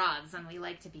we're broads and we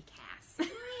like to be cast.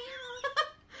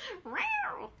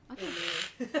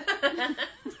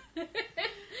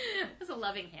 It's a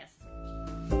loving hiss.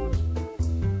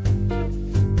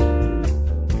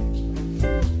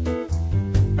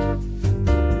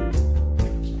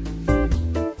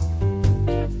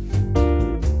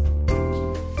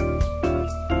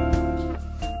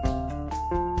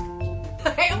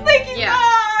 Thank you,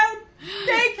 God!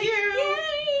 Thank you!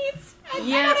 Yay! I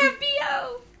don't have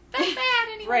BO. That's bad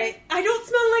anyway. Right. I don't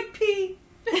smell like pee.